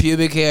little bit of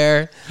pubic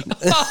hair.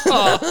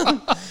 No,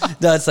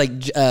 it's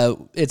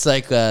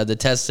like the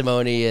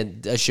testimony at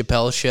a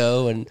Chappelle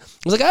show, and I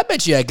was like, I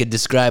bet you I could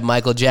describe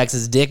Michael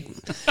Jackson's dick.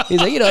 He's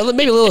like,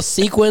 maybe a little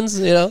sequins,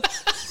 and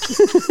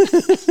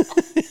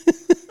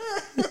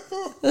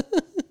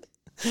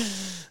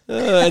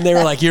they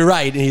were like, you're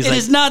right. And he's like,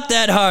 it's not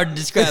that hard to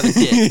describe a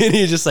dick. and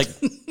he's just like,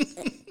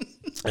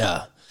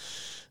 yeah.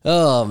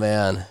 Oh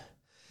man.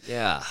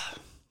 Yeah.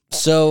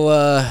 So,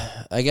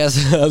 I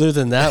guess other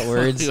than that,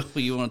 words.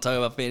 You want to talk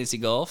about fantasy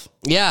golf?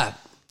 Yeah.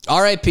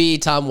 R.I.P.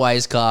 Tom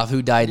Weiskopf,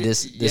 who died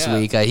this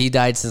week. He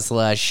died since the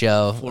last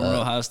show. Former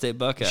Ohio State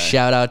Buckeye.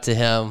 Shout out to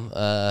him.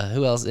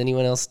 Who else?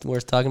 Anyone else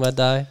worth talking about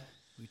die?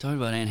 We talked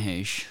about Anne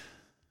Heche.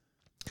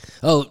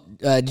 Oh,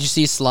 did you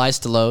see Sly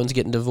Stallone's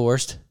getting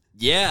divorced?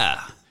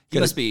 Yeah. He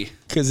must be.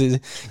 Because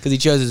he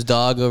chose his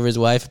dog over his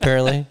wife,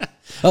 apparently.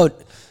 Oh,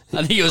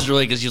 I think it was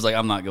really because she was like,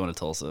 I'm not going to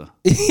Tulsa.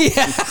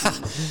 Yeah.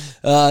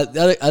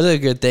 The other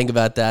good thing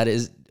about that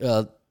is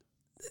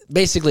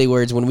basically,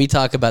 words, when we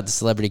talk about the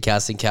celebrity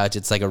casting couch,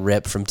 it's like a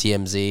rip from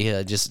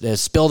TMZ. Just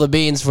spill the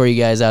beans for you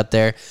guys out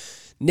there.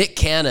 Nick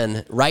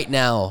Cannon, right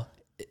now,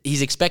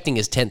 he's expecting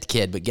his 10th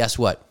kid, but guess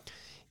what?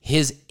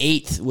 His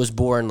 8th was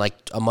born like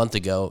a month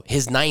ago.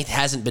 His 9th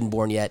hasn't been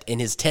born yet, and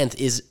his 10th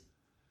is,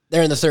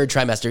 they're in the 3rd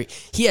trimester.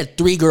 He had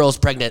 3 girls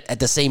pregnant at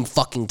the same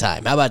fucking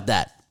time. How about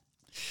that?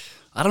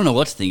 I don't know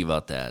what to think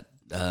about that.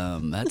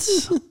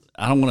 That's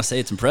I don't want to say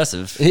it's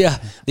impressive. Yeah.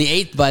 The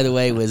 8th, by the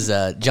way, was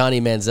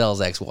Johnny Manziel's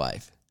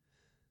ex-wife.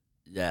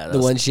 Yeah, the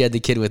one she had the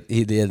kid with.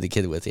 He had the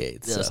kid with the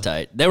 8th. That was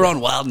tight. They were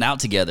on Wild and Out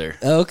together.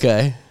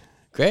 Okay,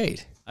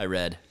 great. I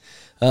read.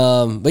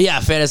 But yeah,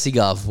 fantasy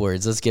golf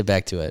words. Let's get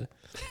back to it.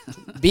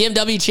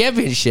 BMW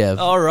Championship.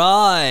 All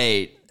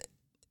right.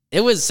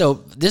 It was so.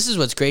 This is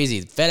what's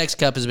crazy. FedEx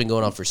Cup has been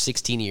going on for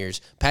 16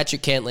 years.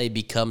 Patrick Cantlay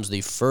becomes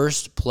the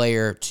first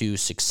player to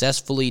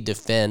successfully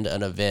defend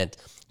an event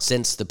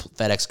since the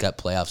FedEx Cup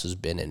playoffs has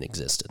been in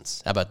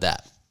existence. How about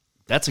that?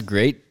 That's a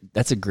great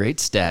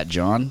stat,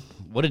 John.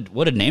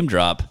 What a name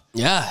drop.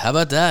 Yeah, how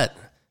about that?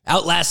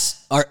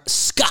 Outlasts our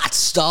Scott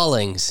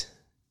Stallings.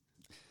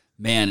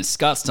 Man,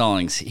 Scott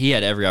Stallings, he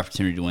had every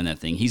opportunity to win that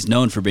thing. He's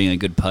known for being a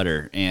good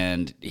putter,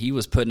 and he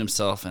was putting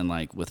himself in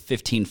with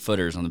 15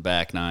 footers on the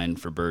back nine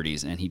for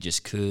birdies, and he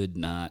just could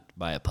not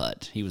buy a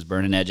putt. He was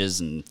burning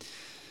edges, and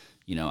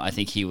I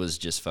think he was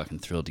just fucking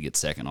thrilled to get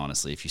second.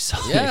 Honestly, if you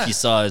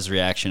saw his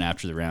reaction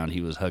after the round,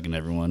 he was hugging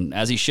everyone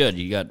as he should.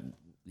 He got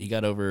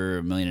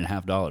over $1.5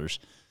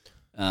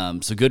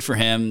 million. So good for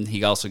him.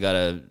 He also got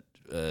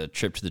a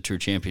trip to the Tour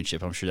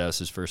Championship. I'm sure that was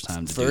his first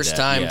time to do that. First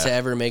time to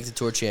ever make the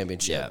Tour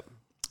Championship. Yeah.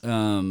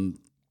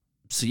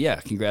 So yeah,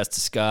 congrats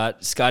to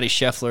Scott. Scotty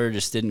Scheffler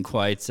just didn't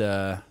quite.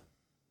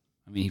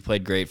 He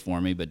played great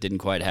for me, but didn't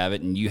quite have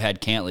it. And you had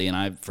Cantlay,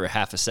 and for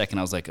half a second,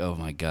 I was like, "Oh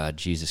my God,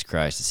 Jesus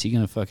Christ, is he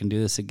gonna fucking do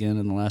this again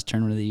in the last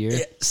tournament of the year?"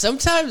 Yeah,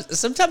 sometimes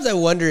I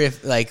wonder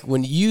if,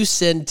 when you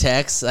send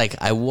texts,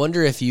 I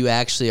wonder if you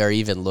actually are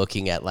even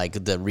looking at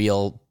the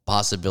real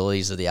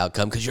possibilities of the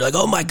outcome, because you're like,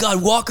 "Oh my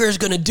God, Walker's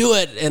gonna do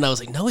it," and I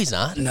was like, "No, he's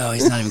not. No,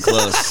 he's not even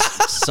close."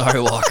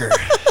 Sorry, Walker.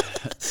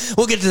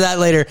 We'll get to that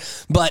later,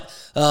 but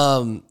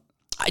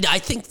I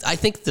think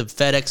the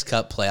FedEx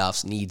Cup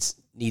playoffs needs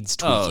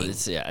tweaking.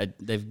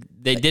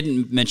 They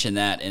didn't mention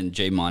that in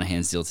Jay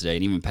Monahan's deal today,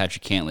 and even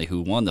Patrick Cantlay,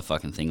 who won the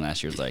fucking thing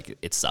last year, was like,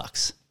 it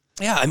sucks.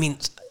 Yeah,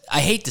 I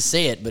hate to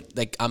say it,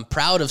 but I'm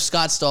proud of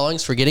Scott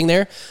Stallings for getting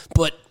there,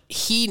 but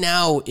he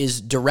now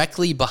is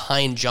directly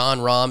behind Jon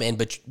Rahm and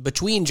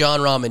between Jon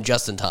Rahm and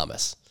Justin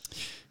Thomas.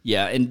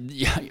 Yeah, and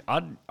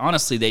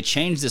honestly, they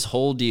changed this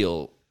whole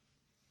deal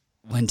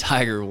when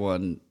Tiger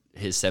won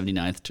his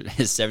 79th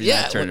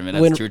tournament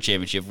at the Tour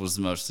Championship. Was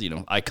the most,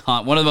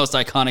 one of the most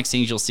iconic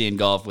scenes you'll see in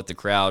golf, with the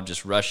crowd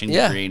just rushing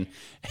the green.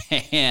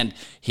 And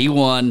he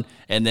won,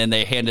 and then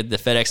they handed the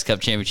FedEx Cup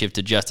Championship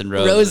to Justin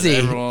Rose. Rosie.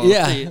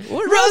 Yeah.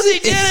 Rosie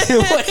did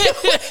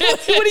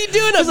it! What are you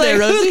doing up there,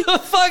 Rosie? Who the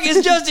fuck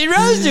is Justin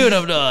Rose doing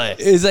up there?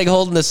 He's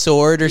holding a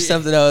sword or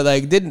something. Oh,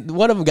 didn't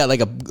one of them got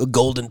a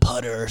golden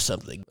putter or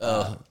something?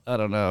 I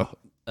don't know.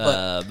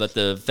 But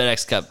the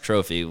FedEx Cup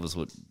trophy was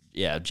what...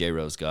 Yeah, J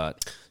Rose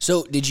got.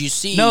 So did you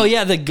see? No,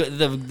 yeah,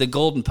 the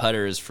golden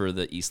putter is for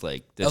the East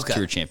Lake, the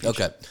Tour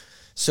Championship. Okay.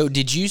 So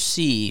did you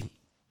see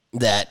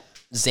that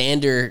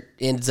Xander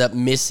ends up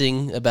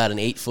missing about an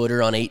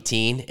 8-footer on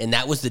 18, and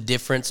that was the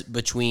difference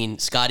between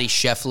Scotty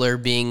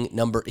Scheffler being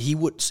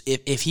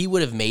if he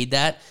would have made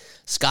that,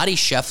 Scotty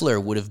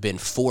Scheffler would have been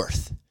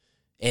 4th,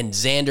 and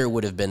Xander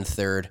would have been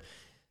 3rd.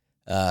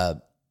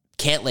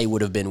 Cantlay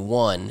would have been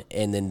 1,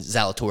 and then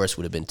Zalatoris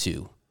would have been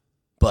 2.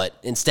 But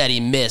instead he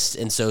missed,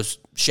 and so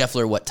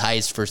Scheffler,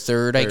 ties for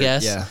 3rd, I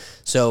guess? yeah.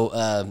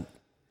 So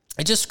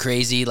it's just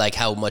crazy, like,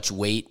 how much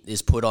weight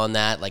is put on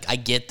that. Like, I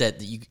get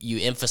that you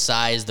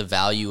emphasize the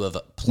value of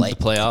The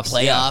playoffs.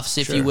 playoffs,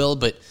 Yeah, if sure. you will,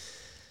 but,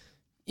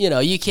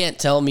 you can't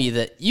tell me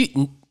that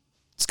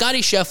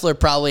Scotty Scheffler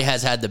probably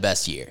has had the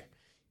best year.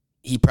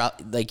 He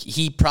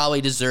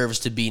probably deserves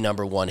to be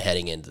number 1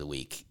 heading into the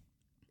week,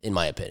 in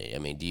my opinion. I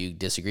mean, do you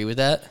disagree with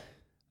that?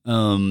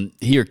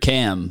 Here,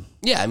 Cam.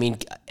 Yeah, I mean,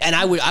 and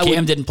I would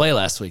Cam didn't play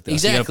last week, though.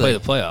 exactly So you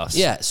got to play the playoffs.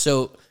 Yeah,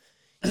 so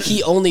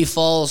he only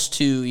falls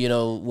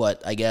to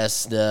I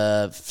guess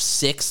the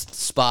 6th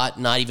spot,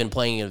 not even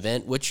playing an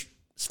event, which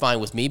is fine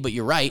with me. But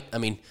you're right. I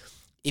mean,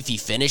 if he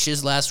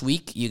finishes last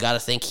week, you got to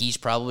think he's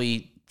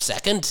probably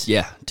 2nd.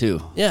 Yeah,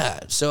 2. Yeah.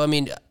 So I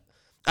mean,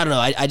 I don't know.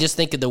 I just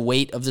think of the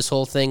weight of this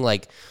whole thing,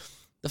 like.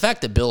 The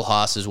fact that Bill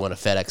Haas has won a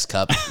FedEx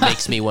Cup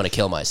makes me want to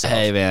kill myself.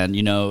 Hey, man,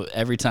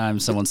 every time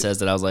someone says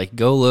that, I was like,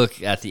 go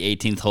look at the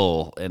 18th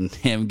hole and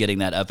him getting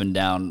that up and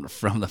down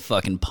from the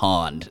fucking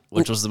pond,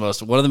 which was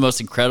one of the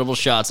most incredible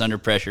shots under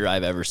pressure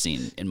I've ever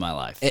seen in my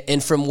life.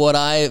 And from what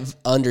I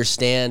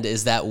understand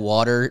is that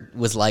water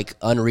was like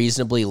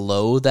unreasonably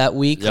low that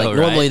week. Oh, Like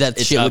normally right. that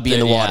It's shit up would be in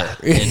the there, water.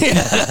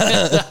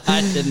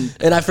 I didn't.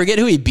 And I forget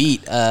who he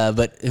beat,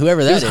 but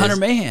whoever that It was is. Hunter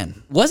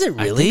Mahan. Was it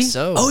really? think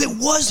so. Oh, it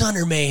was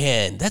Hunter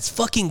Mahan. That's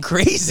fucking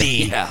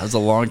crazy. Yeah, it was a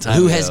long time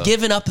Who ago. has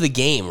given up the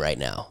game right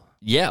now?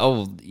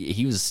 Yeah,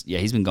 he's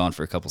been gone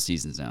for a couple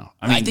seasons now.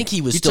 I think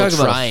he was you still talk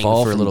about trying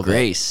fall for a from little bit.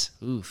 grace.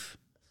 Oof.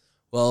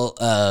 Well,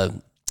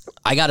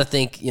 I got to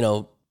think,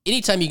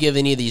 anytime you give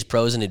any of these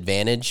pros an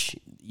advantage,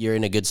 you're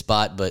in a good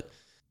spot, but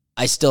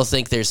I still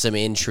think there's some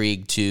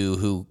intrigue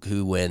to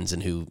who wins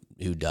and who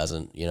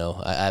doesn't,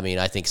 I mean,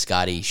 I think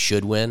Scotty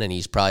should win, and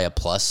he's probably a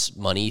plus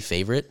money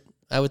favorite,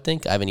 I would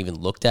think. I haven't even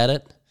looked at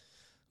it.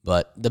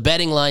 But the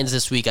betting lines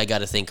this week, I got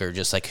to think, are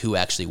just like who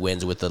actually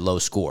wins with the low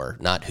score,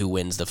 not who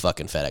wins the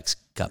fucking FedEx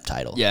Cup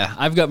title. Yeah,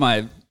 I've got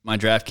my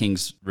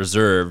DraftKings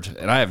reserved,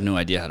 and I have no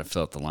idea how to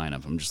fill out the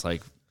lineup. I'm just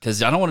like,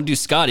 because I don't want to do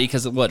Scotty,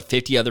 because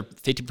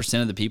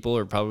 50% of the people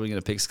are probably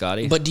going to pick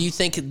Scotty. But do you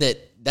think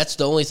that that's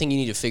the only thing you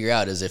need to figure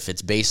out is if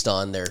it's based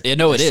on their yeah,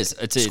 no, it is.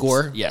 It's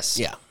score? Yes.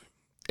 Yeah.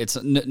 It's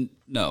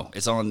no.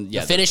 It's on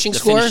The finishing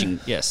score?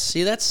 Yes.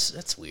 See,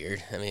 that's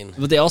weird. I mean,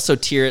 But they also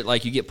tier it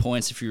like you get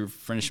points if you're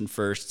finishing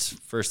first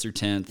through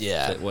 10th,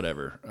 Yeah.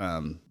 whatever.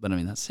 But I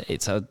mean that's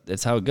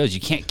how it goes. You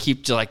can't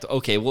keep to like,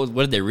 okay, well,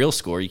 what did their real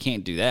score? You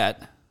can't do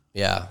that.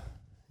 yeah.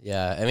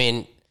 I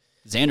mean,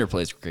 Xander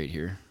plays great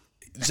here.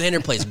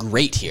 Xander plays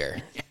great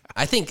here.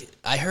 I think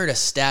I heard a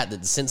stat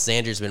that since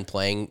Xander's been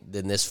playing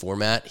in this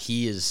format,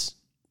 he is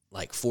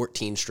like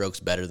 14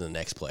 strokes better than the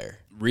next player.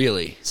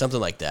 Really? Something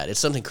like that. It's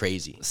something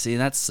crazy. See,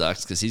 that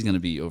sucks because he's going to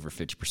be over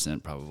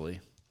 50% probably.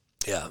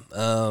 Yeah.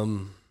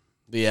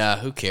 But yeah,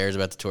 who cares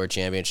about the Tour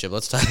Championship?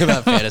 Let's talk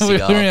about fantasy We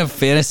golf. don't have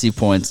fantasy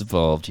points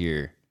involved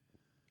here.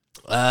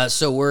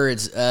 So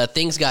words,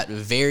 things got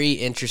very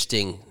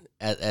interesting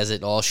as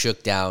it all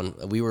shook down.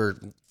 We were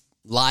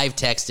live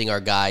texting our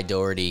guy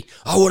Doherty.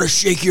 I want to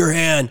shake your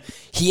hand.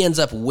 He ends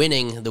up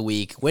winning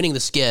the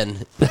skin.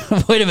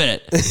 Wait a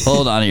minute.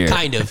 Hold on here.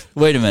 Kind of.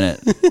 Wait a minute.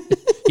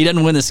 He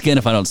doesn't win the skin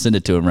if I don't send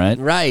it to him, right?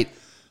 Right.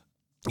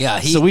 Yeah.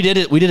 So we did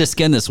it. We did a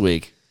skin this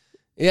week.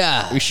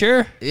 Yeah. We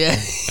sure?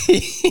 Yeah.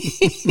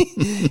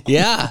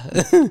 Yeah.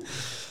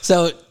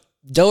 So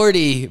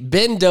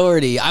Ben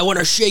Doherty, I want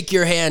to shake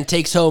your hand,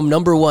 takes home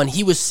number 1.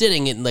 He was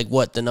sitting in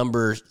the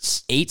number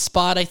 8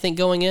 spot, I think,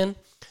 going in.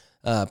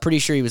 Pretty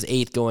sure he was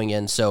 8th going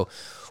in. So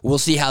we'll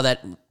see how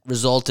that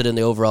resulted in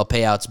the overall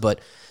payouts. But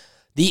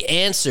the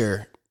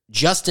answer,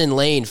 Justin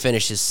Lane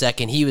finishes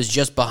 2nd. He was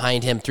just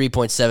behind him,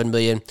 3.7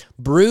 million.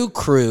 Brew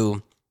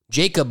Crew,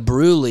 Jacob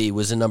Brewley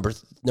was in number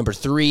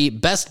 3.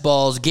 Best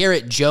balls,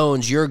 Garrett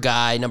Jones, your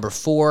guy, number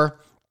 4.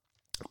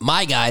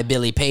 My guy,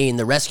 Billy Payne,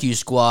 the rescue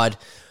squad,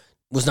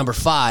 was number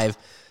 5.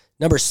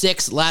 Number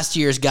 6, last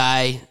year's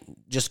guy,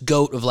 just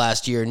GOAT of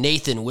last year,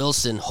 Nathan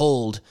Wilson,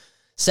 hold.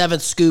 7th,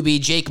 Scooby,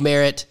 Jake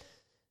Merritt.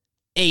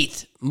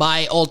 8th,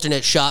 my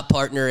alternate shot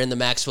partner in the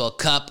Maxwell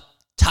Cup,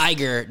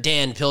 Tiger,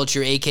 Dan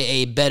Pilcher,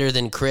 a.k.a. Better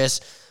Than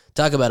Chris.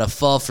 Talk about a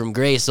fall from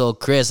grace, old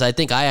Chris. I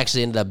think I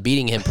actually ended up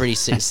beating him pretty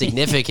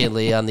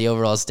significantly on the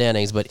overall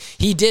standings, but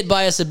he did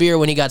buy us a beer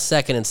when he got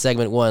 2nd in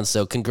segment 1,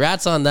 so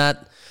congrats on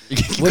that.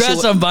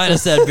 Congrats on buying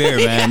us that beer,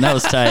 man. That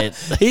was tight.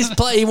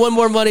 He won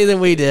more money than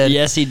we did.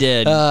 Yes, he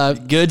did.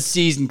 Good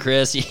season,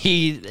 Chris.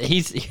 He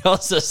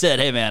also said,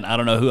 "Hey, man, I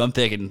don't know who I'm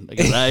picking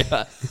because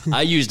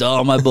I used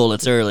all my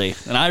bullets early,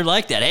 and I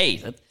like that. Hey,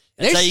 that's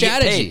There's how you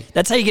strategy. get paid.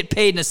 That's how you get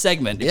paid in a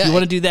segment. If Yeah. you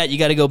want to do that, you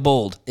got to go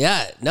bold.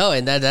 Yeah, no,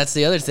 and that's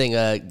the other thing.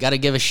 Got to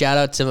give a shout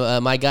out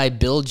to my guy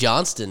Bill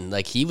Johnston.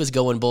 Like he was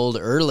going bold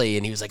early,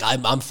 and he was like,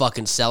 "I'm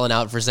fucking selling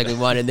out for segment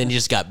 1," and then he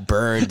just got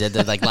burned at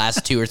the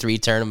last 2 or 3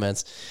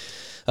 tournaments.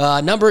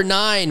 Number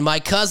 9, my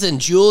cousin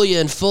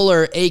Julian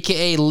Fuller,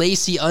 a.k.a.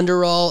 Lacey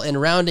Underall,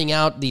 and rounding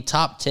out the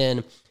top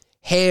 10,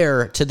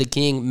 heir to the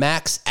king,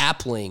 Max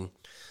Appling.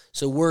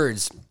 So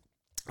words,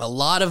 a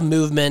lot of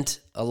movement,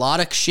 a lot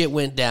of shit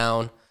went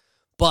down,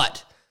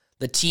 but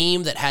the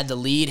team that had the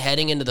lead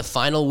heading into the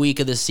final week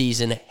of the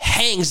season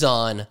hangs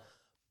on.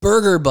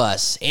 Burger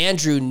Bus,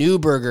 Andrew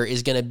Newberger,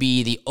 is going to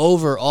be the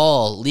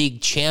overall league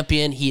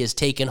champion. He has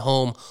taken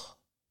home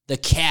the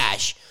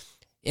cash.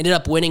 Ended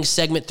up winning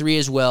segment 3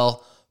 as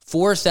well,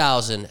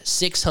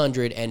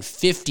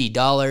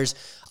 $4,650.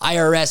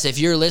 IRS, if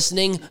you're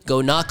listening,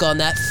 go knock on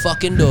that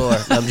fucking door.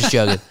 No, I'm just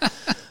joking.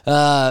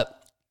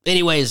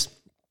 Anyways,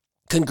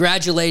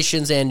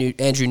 congratulations, Andrew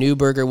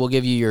Newberger. We'll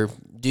give you your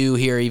due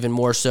here even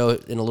more so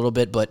in a little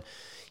bit, but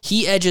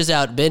he edges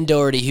out Ben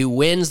Doherty, who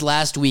wins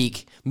last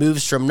week,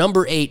 moves from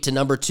number 8 to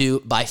number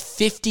 2 by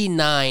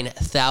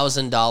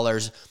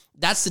 $59,000.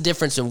 That's the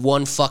difference in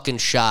one fucking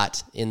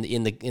shot in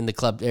the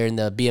club or in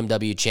the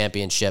BMW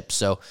Championship.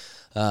 So,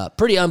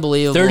 pretty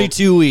unbelievable.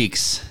 32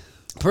 weeks.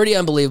 Pretty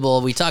unbelievable.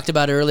 We talked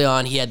about it early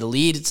on. He had to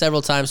lead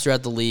several times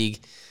throughout the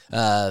league.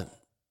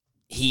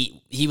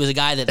 He was a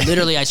guy that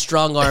literally I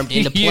strong-armed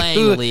into playing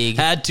the league.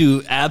 Had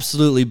to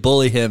absolutely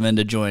bully him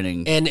into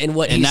joining. And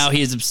now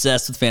he's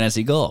obsessed with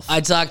fantasy golf.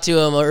 I talked to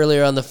him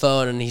earlier on the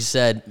phone, and he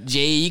said,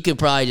 "Jay, you could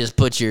probably just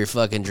put your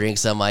fucking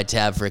drinks on my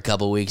tab for a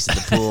couple weeks at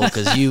the pool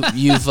because you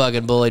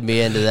fucking bullied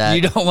me into that."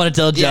 You don't want to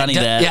tell Johnny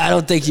that. Yeah, I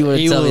don't think you want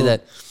to tell me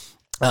that.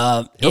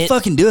 He'll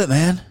fucking do it,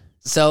 man.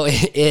 So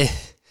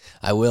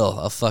I will.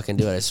 I'll fucking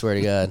do it. I swear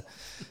to God.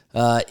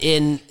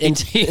 He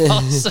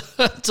also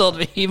told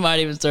me he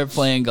might even start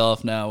playing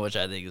golf now, which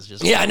I think is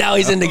just now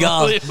he's into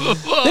golf.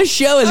 This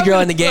show is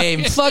growing the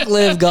game. Fuck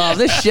Live Golf.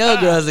 This show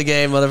grows the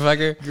game,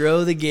 motherfucker.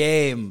 Grow the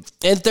game.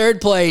 In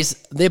third place,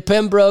 the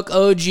Pembroke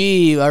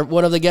OG,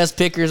 one of the guest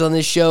pickers on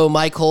this show,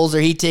 Mike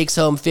Holzer. He takes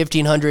home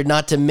 $1,500.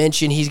 Not to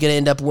mention, he's going to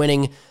end up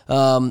winning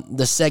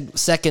the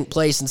second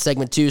place in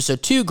segment 2. So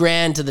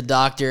 $2,000 to the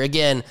doctor.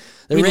 Again,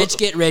 the rich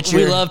get richer.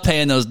 We love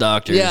paying those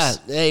doctors. Yeah.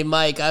 Hey,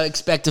 Mike, I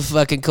expect a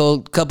fucking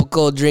couple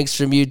cold drinks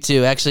from you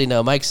too. Actually,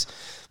 no, Mike's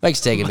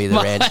taken me to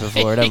the ranch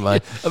before. Never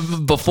mind.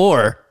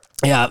 Before.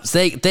 Yeah.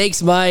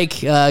 Thanks, Mike.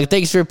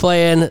 Thanks for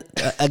playing.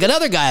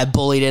 Another guy I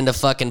bullied into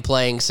fucking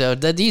playing. So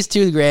these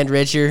 $2,000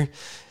 richer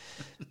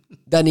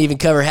doesn't even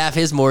cover half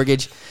his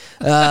mortgage.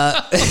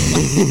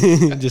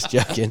 Just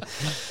joking.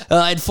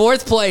 In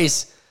fourth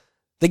place,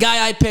 the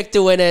guy I picked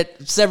to win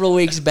it several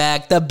weeks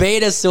back, the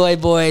Beta Soy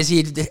Boys.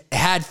 He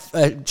had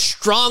a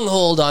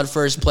stronghold on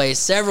first place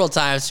several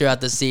times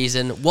throughout the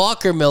season.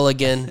 Walker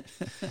Milligan,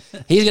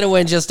 he's going to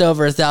win just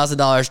over $1,000,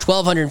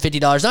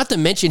 $1,250. Not to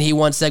mention he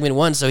won segment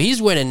 1, so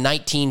he's winning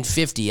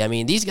 $1,950. I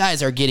mean, these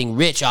guys are getting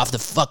rich off the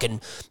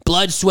fucking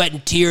blood, sweat,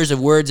 and tears of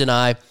Words and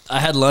I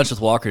had lunch with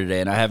Walker today,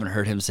 and I haven't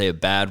heard him say a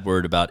bad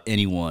word about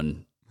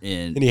anyone.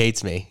 And he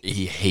hates me.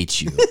 He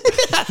hates you.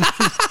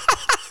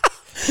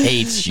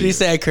 Hates you. Did he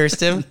say I cursed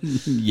him?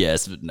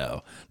 Yes, but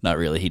no, not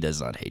really. He does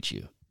not hate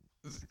you.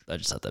 I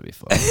just thought that'd be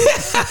fun.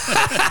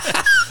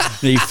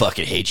 He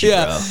fucking hates you,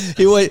 bro.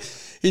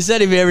 He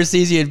said if he ever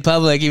sees you in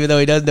public, even though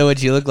he doesn't know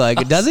what you look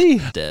like. Does he?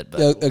 Dead.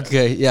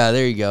 Okay, yeah,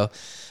 there you go.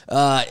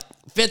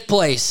 Fifth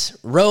place,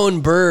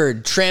 Roan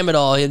Bird,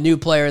 Tramadol, a new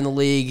player in the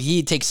league.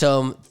 He takes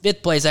home,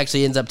 fifth place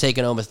actually ends up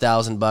taking home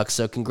 $1,000.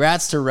 So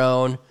congrats to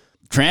Roan.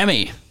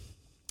 Trammy.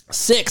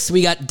 Sixth,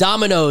 we got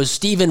Domino's,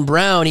 Stephen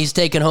Brown. He's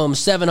taking home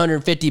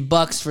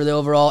 $750 for the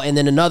overall, and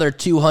then another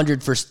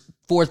 $200 for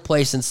fourth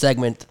place in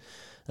segment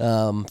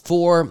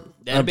 4,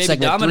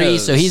 segment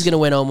Domino's. 3. So he's going to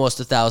win almost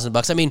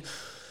 $1,000. I mean,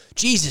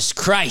 Jesus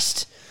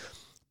Christ.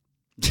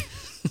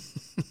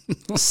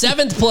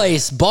 Seventh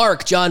place,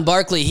 John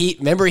Barkley.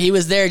 Remember he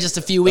was there just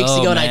a few weeks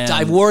ago, man. and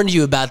I warned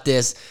you about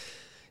this.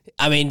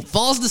 I mean,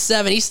 falls to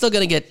 7. He's still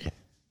going to get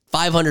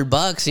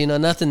 $500. You know,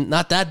 nothing,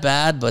 not that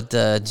bad, but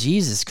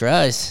Jesus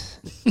Christ.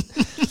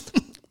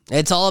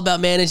 It's all about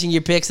managing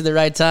your picks at the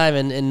right time,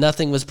 and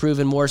nothing was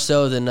proven more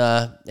so than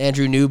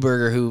Andrew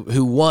Newberger,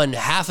 who won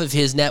half of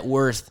his net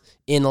worth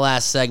in the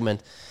last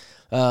segment.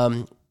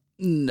 No,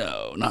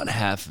 not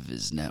half of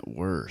his net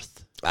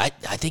worth. I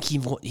think he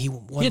won. He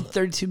had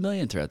 $32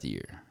 million throughout the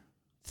year.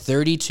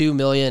 $32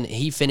 million.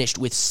 He finished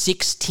with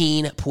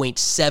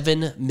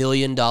 $16.7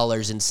 million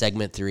in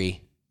segment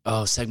 3.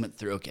 Oh, segment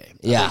 3. Okay.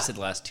 Yeah. I thought you said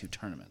the last 2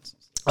 tournaments.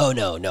 Oh,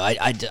 no.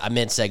 I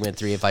meant segment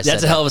 3 if I said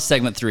That's a hell of a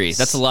segment 3.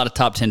 That's a lot of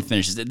top 10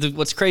 finishes.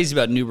 What's crazy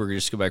about Newberger,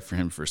 just go back for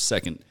him for a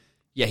second.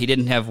 Yeah, he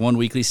didn't have one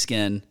weekly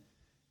skin,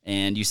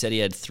 and you said he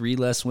had 3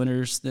 less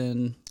winners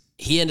than...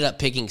 He ended up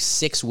picking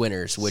 6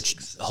 winners, which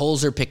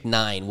Holzer picked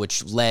 9,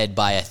 which led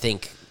by, I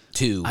think,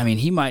 2. I mean,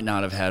 he might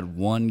not have had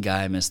one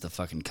guy miss the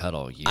fucking cut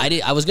all year.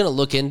 I was going to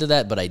look into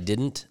that, but I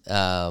didn't.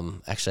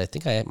 Actually, I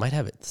think I might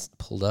have it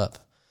pulled up.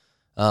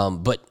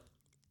 But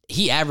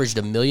he averaged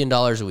 $1 million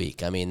a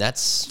week. I mean, that's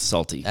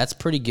salty. That's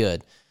pretty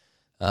good.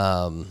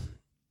 Sorry,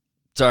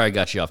 I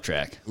got you off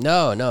track.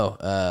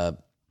 No.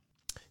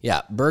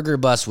 Yeah, Burger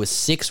Bus with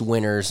 6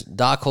 winners.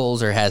 Doc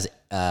Holzer has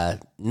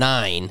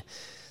 9.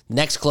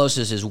 Next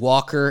closest is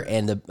Walker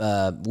and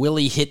the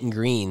Willie Hitting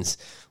Greens,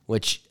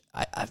 which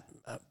I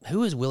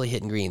who is Willie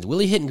Hitting Greens?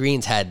 Willie Hitting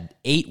Greens had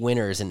 8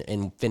 winners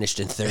and finished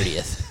in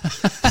 30th.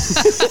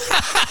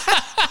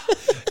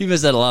 He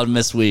must have had a lot of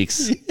missed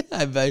weeks.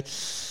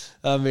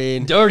 I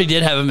mean, Doherty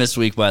did have a missed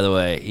week, by the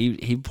way.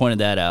 He pointed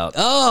that out.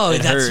 oh,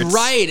 It that's hurts.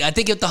 right. I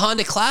think at the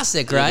Honda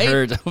Classic,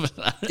 right?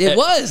 It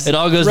was. It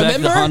all goes back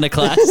to the Remember? Honda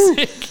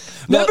Classic.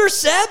 Remember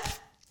Sepp?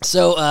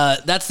 So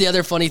that's the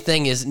other funny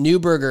thing is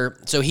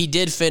Newberger. So he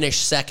did finish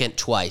second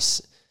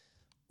twice.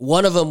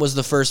 One of them was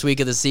the first week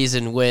of the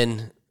season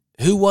when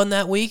who won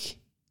that week?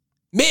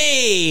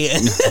 Me.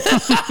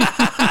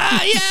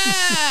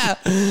 Yeah.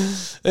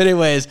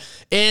 Anyways,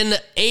 in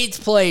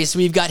 8th place,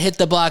 we've got Hit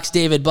the Box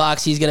David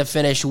Box. He's going to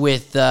finish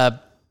with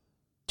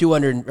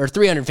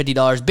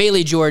 $350.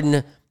 Bailey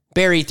Jordan,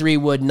 Barry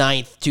Threewood,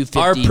 9th,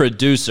 $250. Our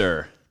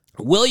producer.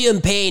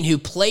 William Payne, who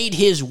played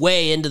his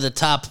way into the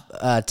top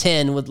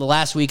 10 with the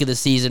last week of the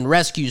season,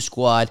 Rescue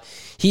Squad,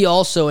 he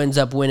also ends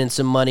up winning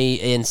some money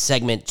in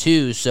segment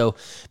 2. So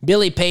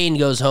Billy Payne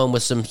goes home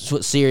with some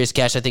serious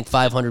cash, I think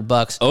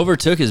 $500.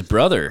 Overtook his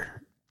brother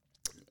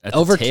at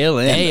the tail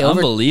end. Hey,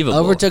 Unbelievable.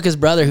 Overtook his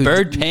brother who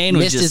Bird Payne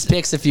was missed his just-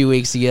 picks a few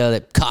weeks ago,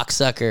 that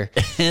cocksucker.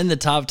 in the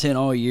top 10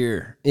 all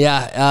year.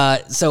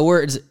 Yeah, so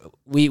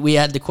we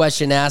had the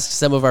question asked,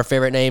 some of our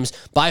favorite names.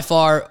 By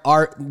far,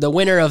 the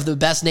winner of the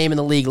best name in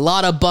the league,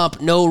 Lotta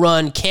Bump, no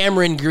run.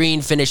 Cameron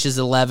Green finishes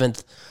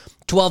 11th.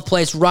 12th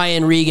place,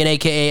 Ryan Regan,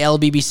 a.k.a.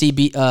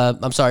 LBBC.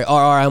 I'm sorry, RR.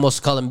 I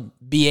almost called him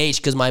BH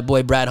because my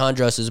boy Brad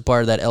Hondros is a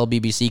part of that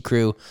LBBC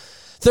crew.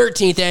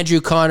 13th, Andrew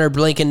Connor.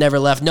 Blinken never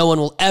left. No one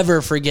will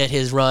ever forget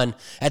his run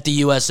at the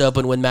U.S.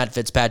 Open when Matt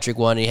Fitzpatrick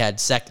won. He had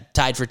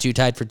tied for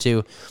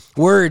two.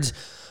 Words.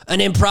 An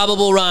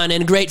improbable run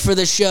and great for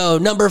the show.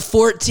 Number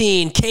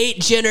 14, Kate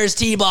Jenner's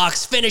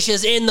T-Box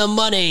finishes in the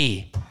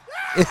money.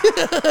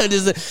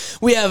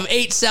 We have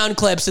 8 sound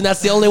clips, and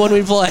that's the only one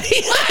we play. I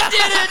did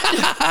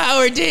it!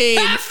 Howard Dean.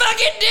 I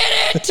fucking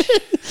did it!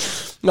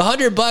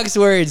 $100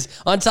 words.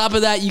 On top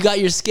of that, you got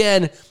your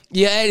skin.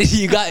 Yeah,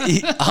 you got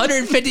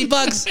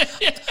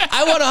 $150.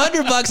 I want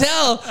 $100.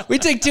 Hell, we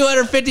took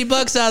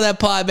 $250 out of that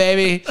pot,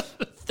 baby.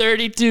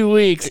 32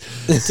 weeks.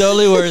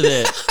 Totally worth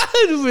it.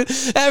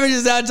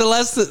 Averages out to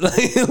less than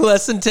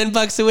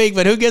 $10 a week,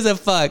 but who gives a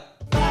fuck?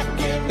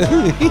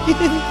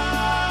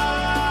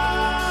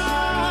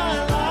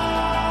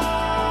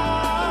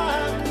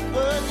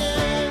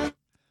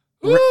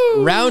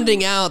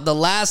 Rounding out the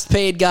last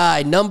paid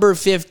guy, number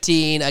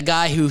 15, a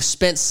guy who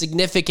spent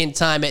significant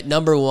time at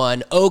number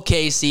 1,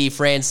 OKC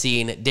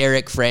Francine,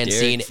 Derek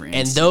Francine.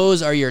 And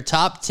those are your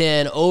top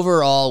 10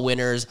 overall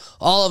winners,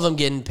 all of them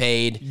getting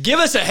paid. Give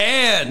us a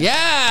hand.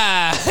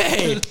 Yeah!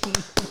 Hey.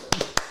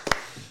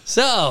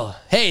 So,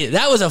 hey,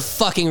 that was a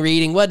fucking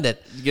reading, wasn't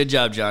it? Good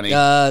job, Johnny.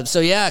 So,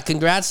 yeah,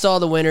 congrats to all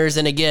the winners.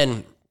 And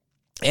again,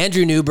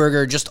 Andrew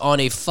Newberger just on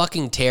a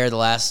fucking tear the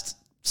last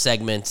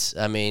segment.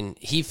 I mean,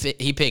 he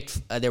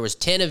picked, there was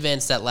 10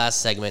 events that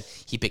last segment.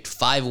 He picked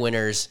 5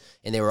 winners,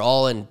 and they were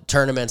all in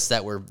tournaments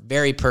that were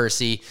very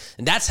pursy.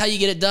 And that's how you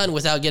get it done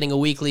without getting a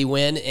weekly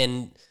win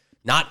and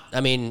not, I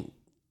mean,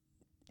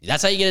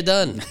 that's how you get it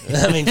done.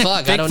 I mean,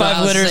 fuck, I don't know 5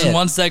 how to winners say in it.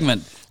 1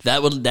 segment.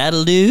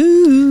 That'll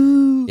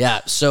do.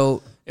 Yeah,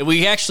 so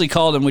We actually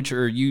called him,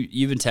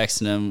 you've been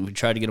texting him. We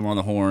tried to get him on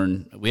the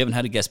horn. We haven't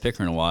had a guest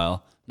picker in a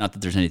while. Not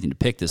that there's anything to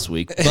pick this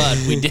week,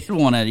 but we did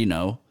want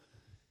to,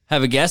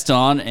 have a guest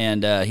on,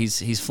 and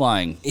he's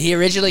flying. he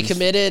originally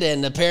committed,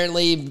 and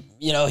apparently,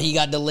 he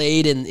got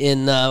delayed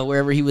in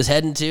wherever he was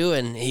heading to,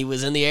 and he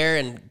was in the air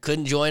and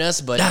couldn't join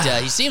us. But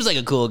he seems like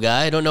a cool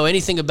guy. I don't know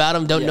anything about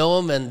him, don't know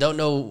him, and don't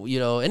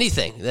know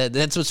anything.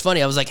 That's what's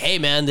funny. I was like, hey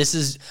man,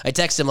 I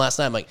texted him last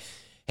night. I'm like,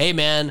 hey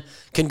man,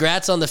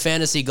 congrats on the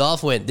fantasy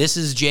golf win. This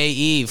is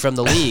J.E. from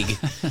the league.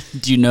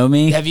 Do you know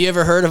me? Have you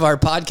ever heard of our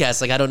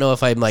podcast? Like, I don't know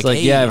if I'm like, It's like,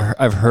 hey. yeah,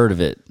 I've heard of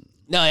it.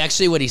 No,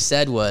 actually what he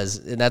said was,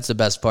 and that's the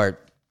best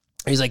part,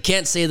 he's like,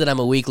 can't say that I'm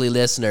a weekly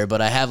listener,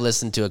 but I have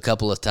listened to a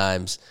couple of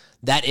times.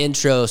 That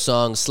intro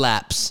song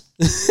slaps.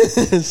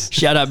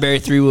 Shout out Barry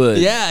Threewood.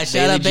 Yeah,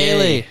 shout out J.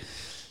 Bailey.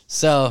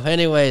 So,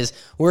 anyways,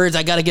 words,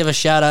 I got to give a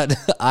shout out.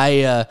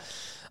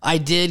 I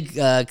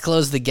did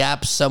close the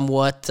gap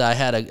somewhat. I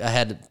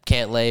had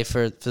can't lay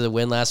for the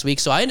win last week,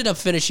 so I ended up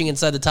finishing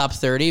inside the top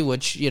 30,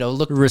 which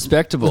looked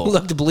Respectable.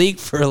 looked bleak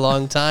for a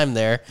long time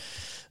there.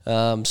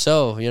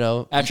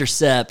 So After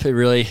Sepp, it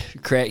really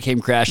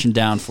came crashing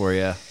down for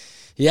you.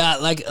 yeah,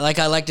 like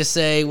I like to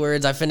say,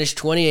 words. I finished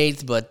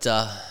 28th, but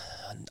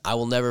I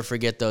will never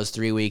forget those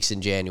 3 weeks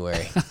in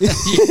January.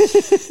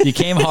 You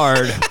came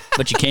hard,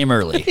 but you came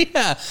early.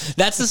 Yeah,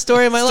 that's the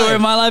story of my life. Story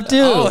of my life, too.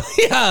 Oh,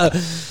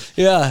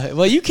 yeah.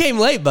 Well, you came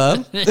late,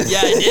 bub. Yeah,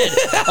 I did.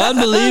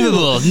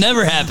 Unbelievable.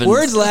 Never happened.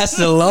 Words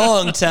lasted a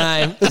long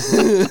time.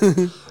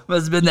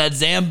 Must have been that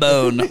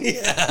Zambone.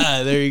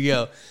 Yeah, there you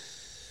go.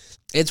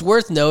 It's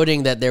worth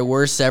noting that there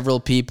were several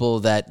people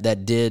that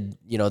did,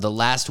 the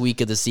last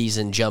week of the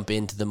season jump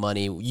into the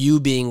money, you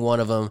being one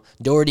of them.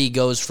 Doherty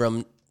goes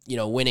from,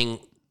 winning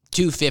 $2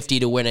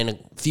 $250 to win a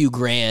few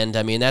grand.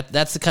 I mean,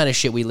 that's the kind of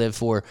shit we live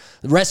for.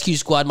 The rescue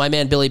squad, my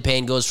man Billy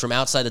Payne goes from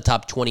outside the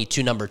top 20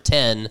 to number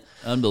 10.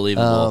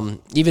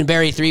 Unbelievable. Even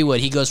Barry Threewood,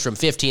 he goes from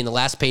 15, the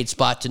last paid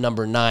spot, to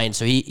number 9.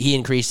 So he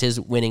increased his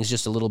winnings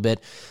just a little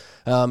bit.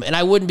 And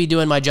I wouldn't be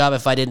doing my job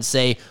if I didn't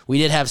say we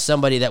did have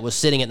somebody that was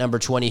sitting at number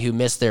 20 who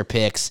missed their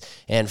picks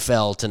and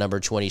fell to number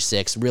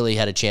 26. Really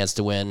had a chance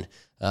to win.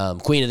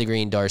 Queen of the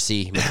Green,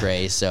 Darcy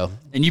McRae. So,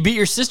 And you beat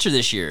your sister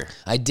this year.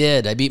 I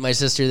did. I beat my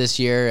sister this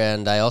year,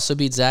 and I also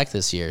beat Zach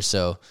this year.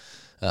 So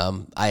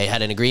I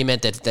had an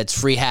agreement that's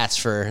free hats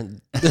for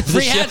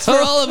hats for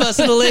all of us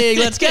in the league.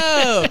 Let's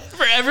go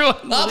For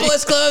everyone.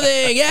 Opolis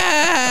Clothing.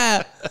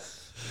 Yeah.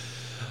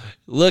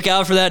 Look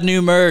out for that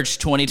new merch,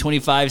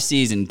 2025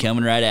 season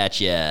coming right at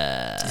you.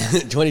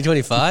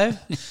 2025.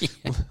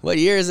 What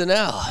year is it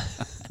now?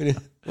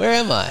 Where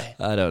am I?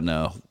 I don't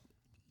know.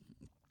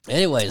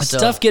 Anyways, It's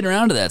tough getting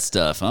around to that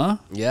stuff, huh?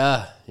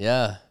 Yeah.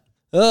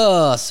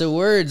 Oh, so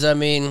words. I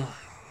mean,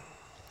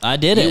 I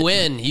did it.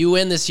 You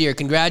win this year.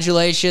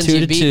 Congratulations. 2-2.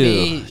 You beat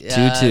me.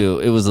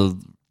 2-2. It was the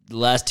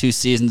last 2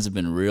 seasons have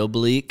been real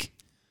bleak,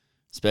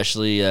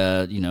 especially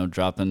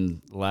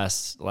dropping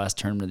last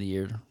term of the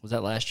year. Was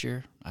that last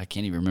year? I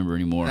can't even remember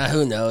anymore.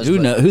 Who knows?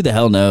 Who the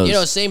hell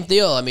knows? Same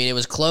deal. I mean, it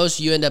was close.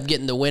 You end up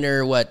getting the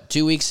winner.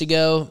 2 weeks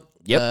ago?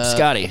 Yep,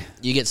 Scotty.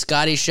 You get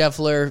Scotty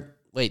Scheffler.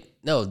 Wait,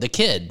 no, the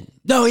kid.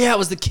 No, yeah, it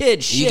was the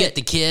kid. Shit. You get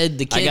the kid.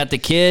 The kid. I got the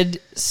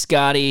kid,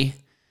 Scotty,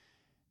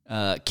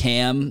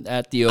 Cam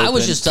at the Open. I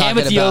was just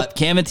talking about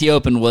Cam at the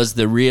Open was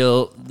the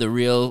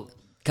real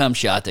cum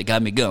shot that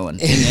got me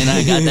going, and then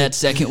I got that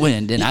second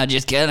wind, and I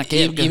just kind of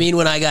kept You mean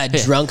when I got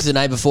drunk the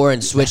night before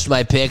and switched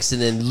my picks,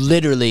 and then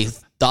literally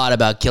thought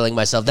about killing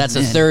myself? That's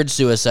a third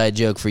suicide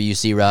joke for you,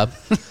 C-Rob.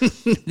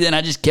 Then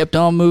I just kept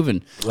on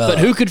moving. But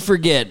who could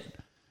forget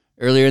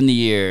earlier in the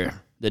year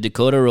the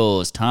Dakota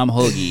Rolls, Tom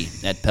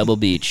Hoagie at Pebble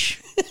Beach?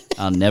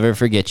 I'll never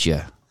forget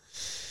you.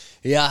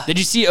 Yeah. Did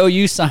you see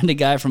OU signed a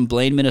guy from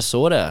Blaine,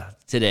 Minnesota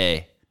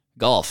today?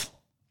 Golf.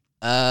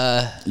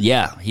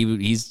 Yeah,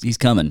 he's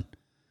coming.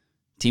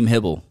 Team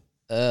Hibble.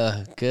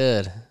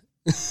 Good.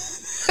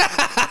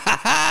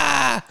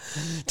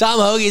 Tom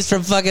Hoagie's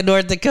from fucking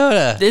North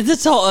Dakota.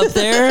 It's all up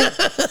there.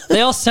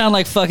 They all sound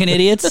like fucking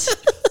idiots.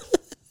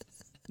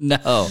 No.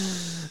 Tom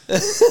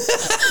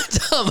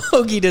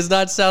Hoagie does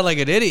not sound like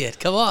an idiot.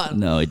 Come on.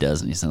 No, he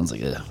doesn't. He sounds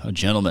like a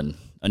gentleman.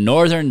 A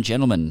northern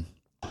gentleman.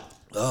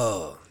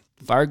 Oh.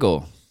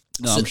 Fargo.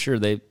 No, I'm sure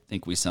they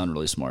think we sound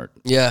really smart.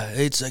 Yeah,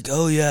 it's like,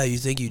 oh yeah, you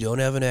think you don't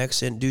have an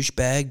accent,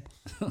 douchebag?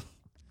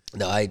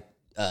 No, I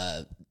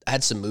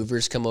had some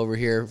movers come over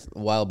here a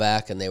while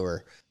back, and they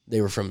were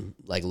from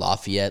like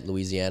Lafayette,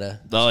 Louisiana.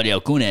 Oh, the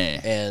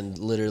Okune. And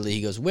literally,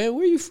 he goes, where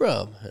are you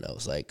from? And I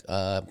was like,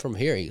 I'm from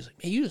here. He was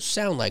like, man, you just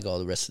sound like all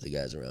the rest of the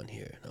guys around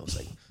here. And I was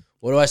like,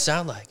 what do I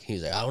sound like? He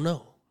was like, I don't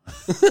know. I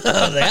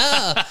was like,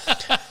 ah.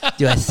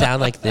 Do I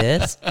sound like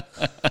this?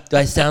 Do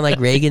I sound like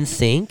Reagan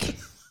Sink?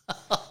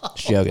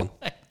 Just joking.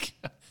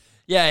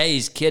 Yeah, hey,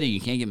 he's kidding.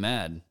 You can't get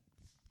mad.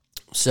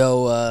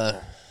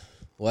 So,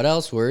 what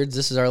else, Words?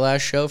 This is our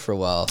last show for a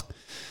while.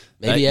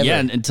 Maybe ever. Yeah,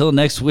 until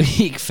next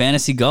week,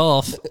 fantasy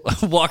golf.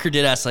 Walker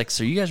did ask, like,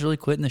 so are you guys really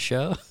quitting the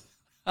show?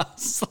 I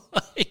was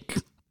like,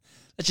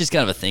 that's just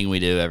kind of a thing we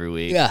do every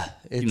week. Yeah.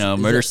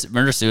 Murder,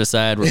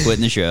 suicide, we're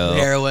quitting the show.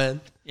 Heroin.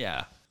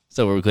 Yeah.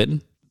 So we're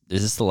quitting?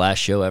 Is this the last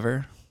show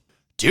ever?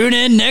 Tune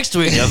in next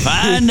week to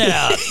find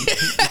out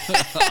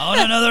on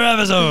another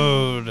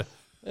episode of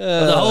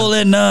the Hole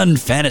in None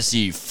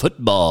Fantasy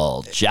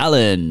Football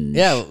Challenge.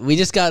 Yeah, we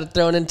just got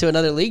thrown into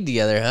another league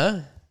together, huh?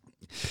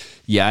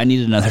 Yeah, I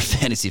needed another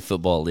fantasy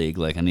football league.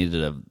 Like, I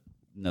needed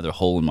another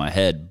hole in my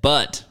head.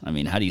 But, I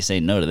mean, how do you say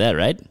no to that,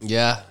 right?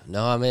 Yeah.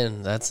 No, I'm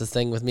in. That's the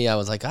thing with me. I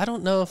was like, I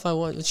don't know if I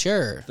want...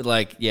 Sure. But,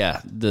 like, yeah,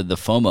 the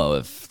FOMO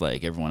if,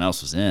 like, everyone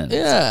else was in.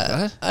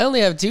 Yeah. I only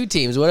have 2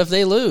 teams. What if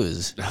they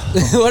lose?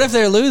 What if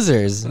they're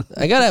losers?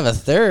 I got to have a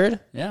third.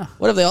 Yeah.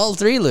 What if they all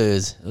 3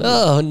 lose?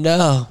 Oh,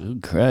 no. Oh,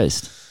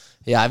 Christ.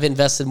 Yeah, I've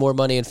invested more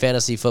money in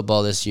fantasy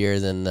football this year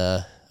than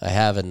I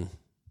have in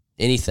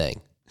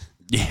anything.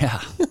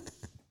 Yeah.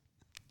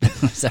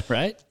 Is that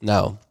right?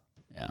 No.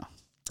 Yeah.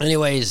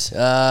 Anyways,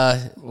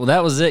 Well,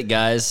 that was it,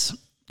 guys.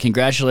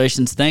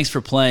 Congratulations. Thanks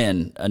for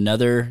playing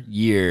another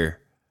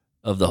year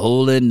of the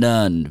Hole in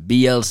None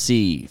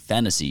BLC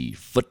Fantasy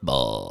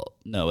Football.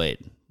 No, wait.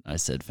 I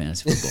said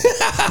fantasy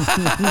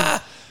football.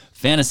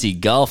 Fantasy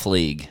Golf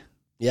League.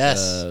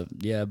 yes.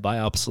 Yeah,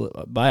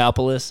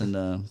 Biopolis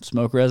and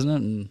Smoke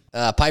Resonant.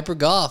 And Piper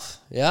Golf.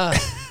 Yeah.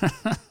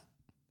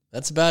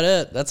 That's about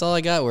it. That's all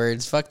I got,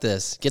 Words. Fuck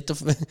this. Get the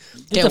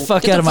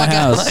fuck out of my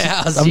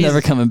house. I'm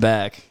never coming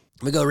back.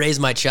 I'm going to go raise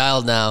my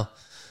child now.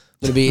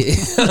 I'm gonna be,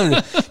 she's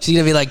going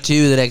to be like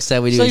 2 the next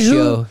time we do a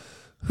show.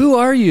 Who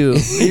are you?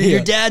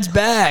 Your dad's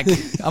back.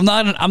 I'm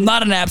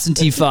not an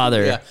absentee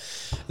father. Yeah.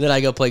 Then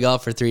I go play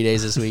golf for 3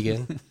 days this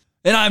weekend.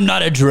 And I'm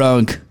not a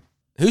drunk.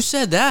 Who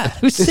said that?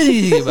 Who said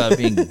anything about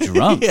being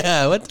drunk?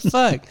 Yeah, what the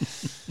fuck?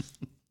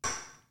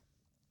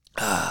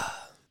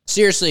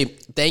 Seriously,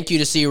 thank you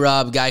to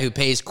C-Rob, guy who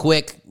pays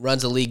quick,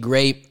 runs a league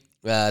great.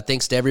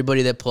 Thanks to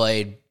everybody that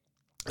played.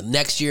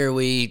 Next year,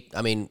 we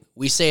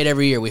say it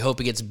every year. We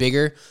hope it gets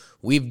bigger.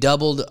 We've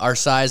doubled our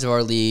size of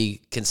our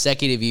league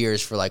consecutive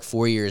years for like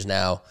 4 years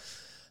now.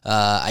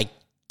 I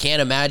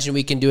can't imagine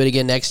we can do it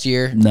again next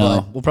year.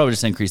 No, we'll probably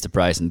just increase the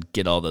price and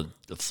get all the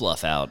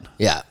fluff out.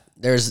 Yeah,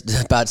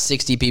 there's about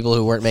 60 people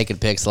who weren't making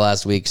picks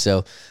last week.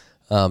 So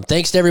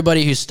thanks to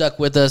everybody who stuck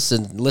with us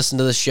and listened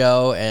to the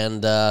show.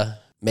 And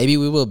maybe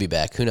we will be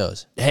back. Who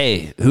knows?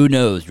 Hey, who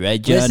knows,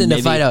 right, John? Listen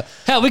to find out.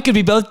 Hell, we could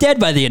be both dead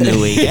by the end of the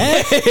week.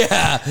 Eh?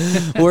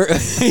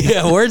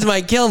 Words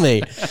might kill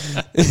me.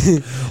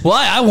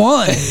 Why? I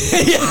won.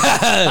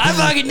 I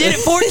fucking did it.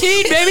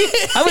 14, baby.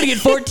 I'm going to get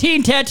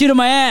 14 tattooed on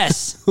my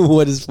ass.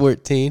 What is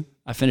 14?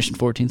 I finished in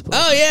 14th place.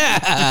 Oh,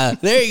 yeah.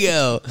 There you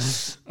go.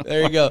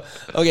 There you go.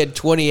 Okay,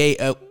 28.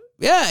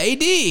 Yeah,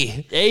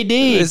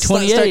 AD.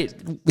 Start 28.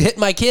 Hit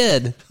my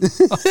kid.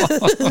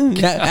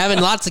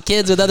 Having lots of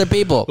kids with other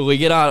people. We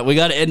got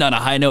to end on a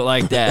high note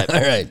like that. All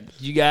right.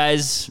 You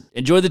guys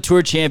enjoy the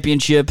Tour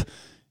Championship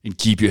and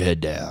keep your head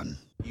down.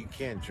 You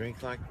can't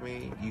drink like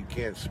me. You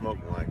can't smoke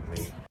like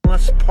me.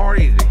 Let's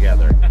party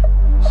together.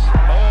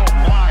 Oh,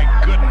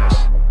 my goodness.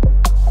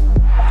 Oh,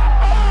 wow.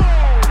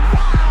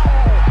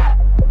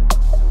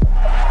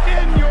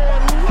 In your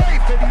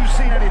life have you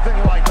seen anything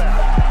like that?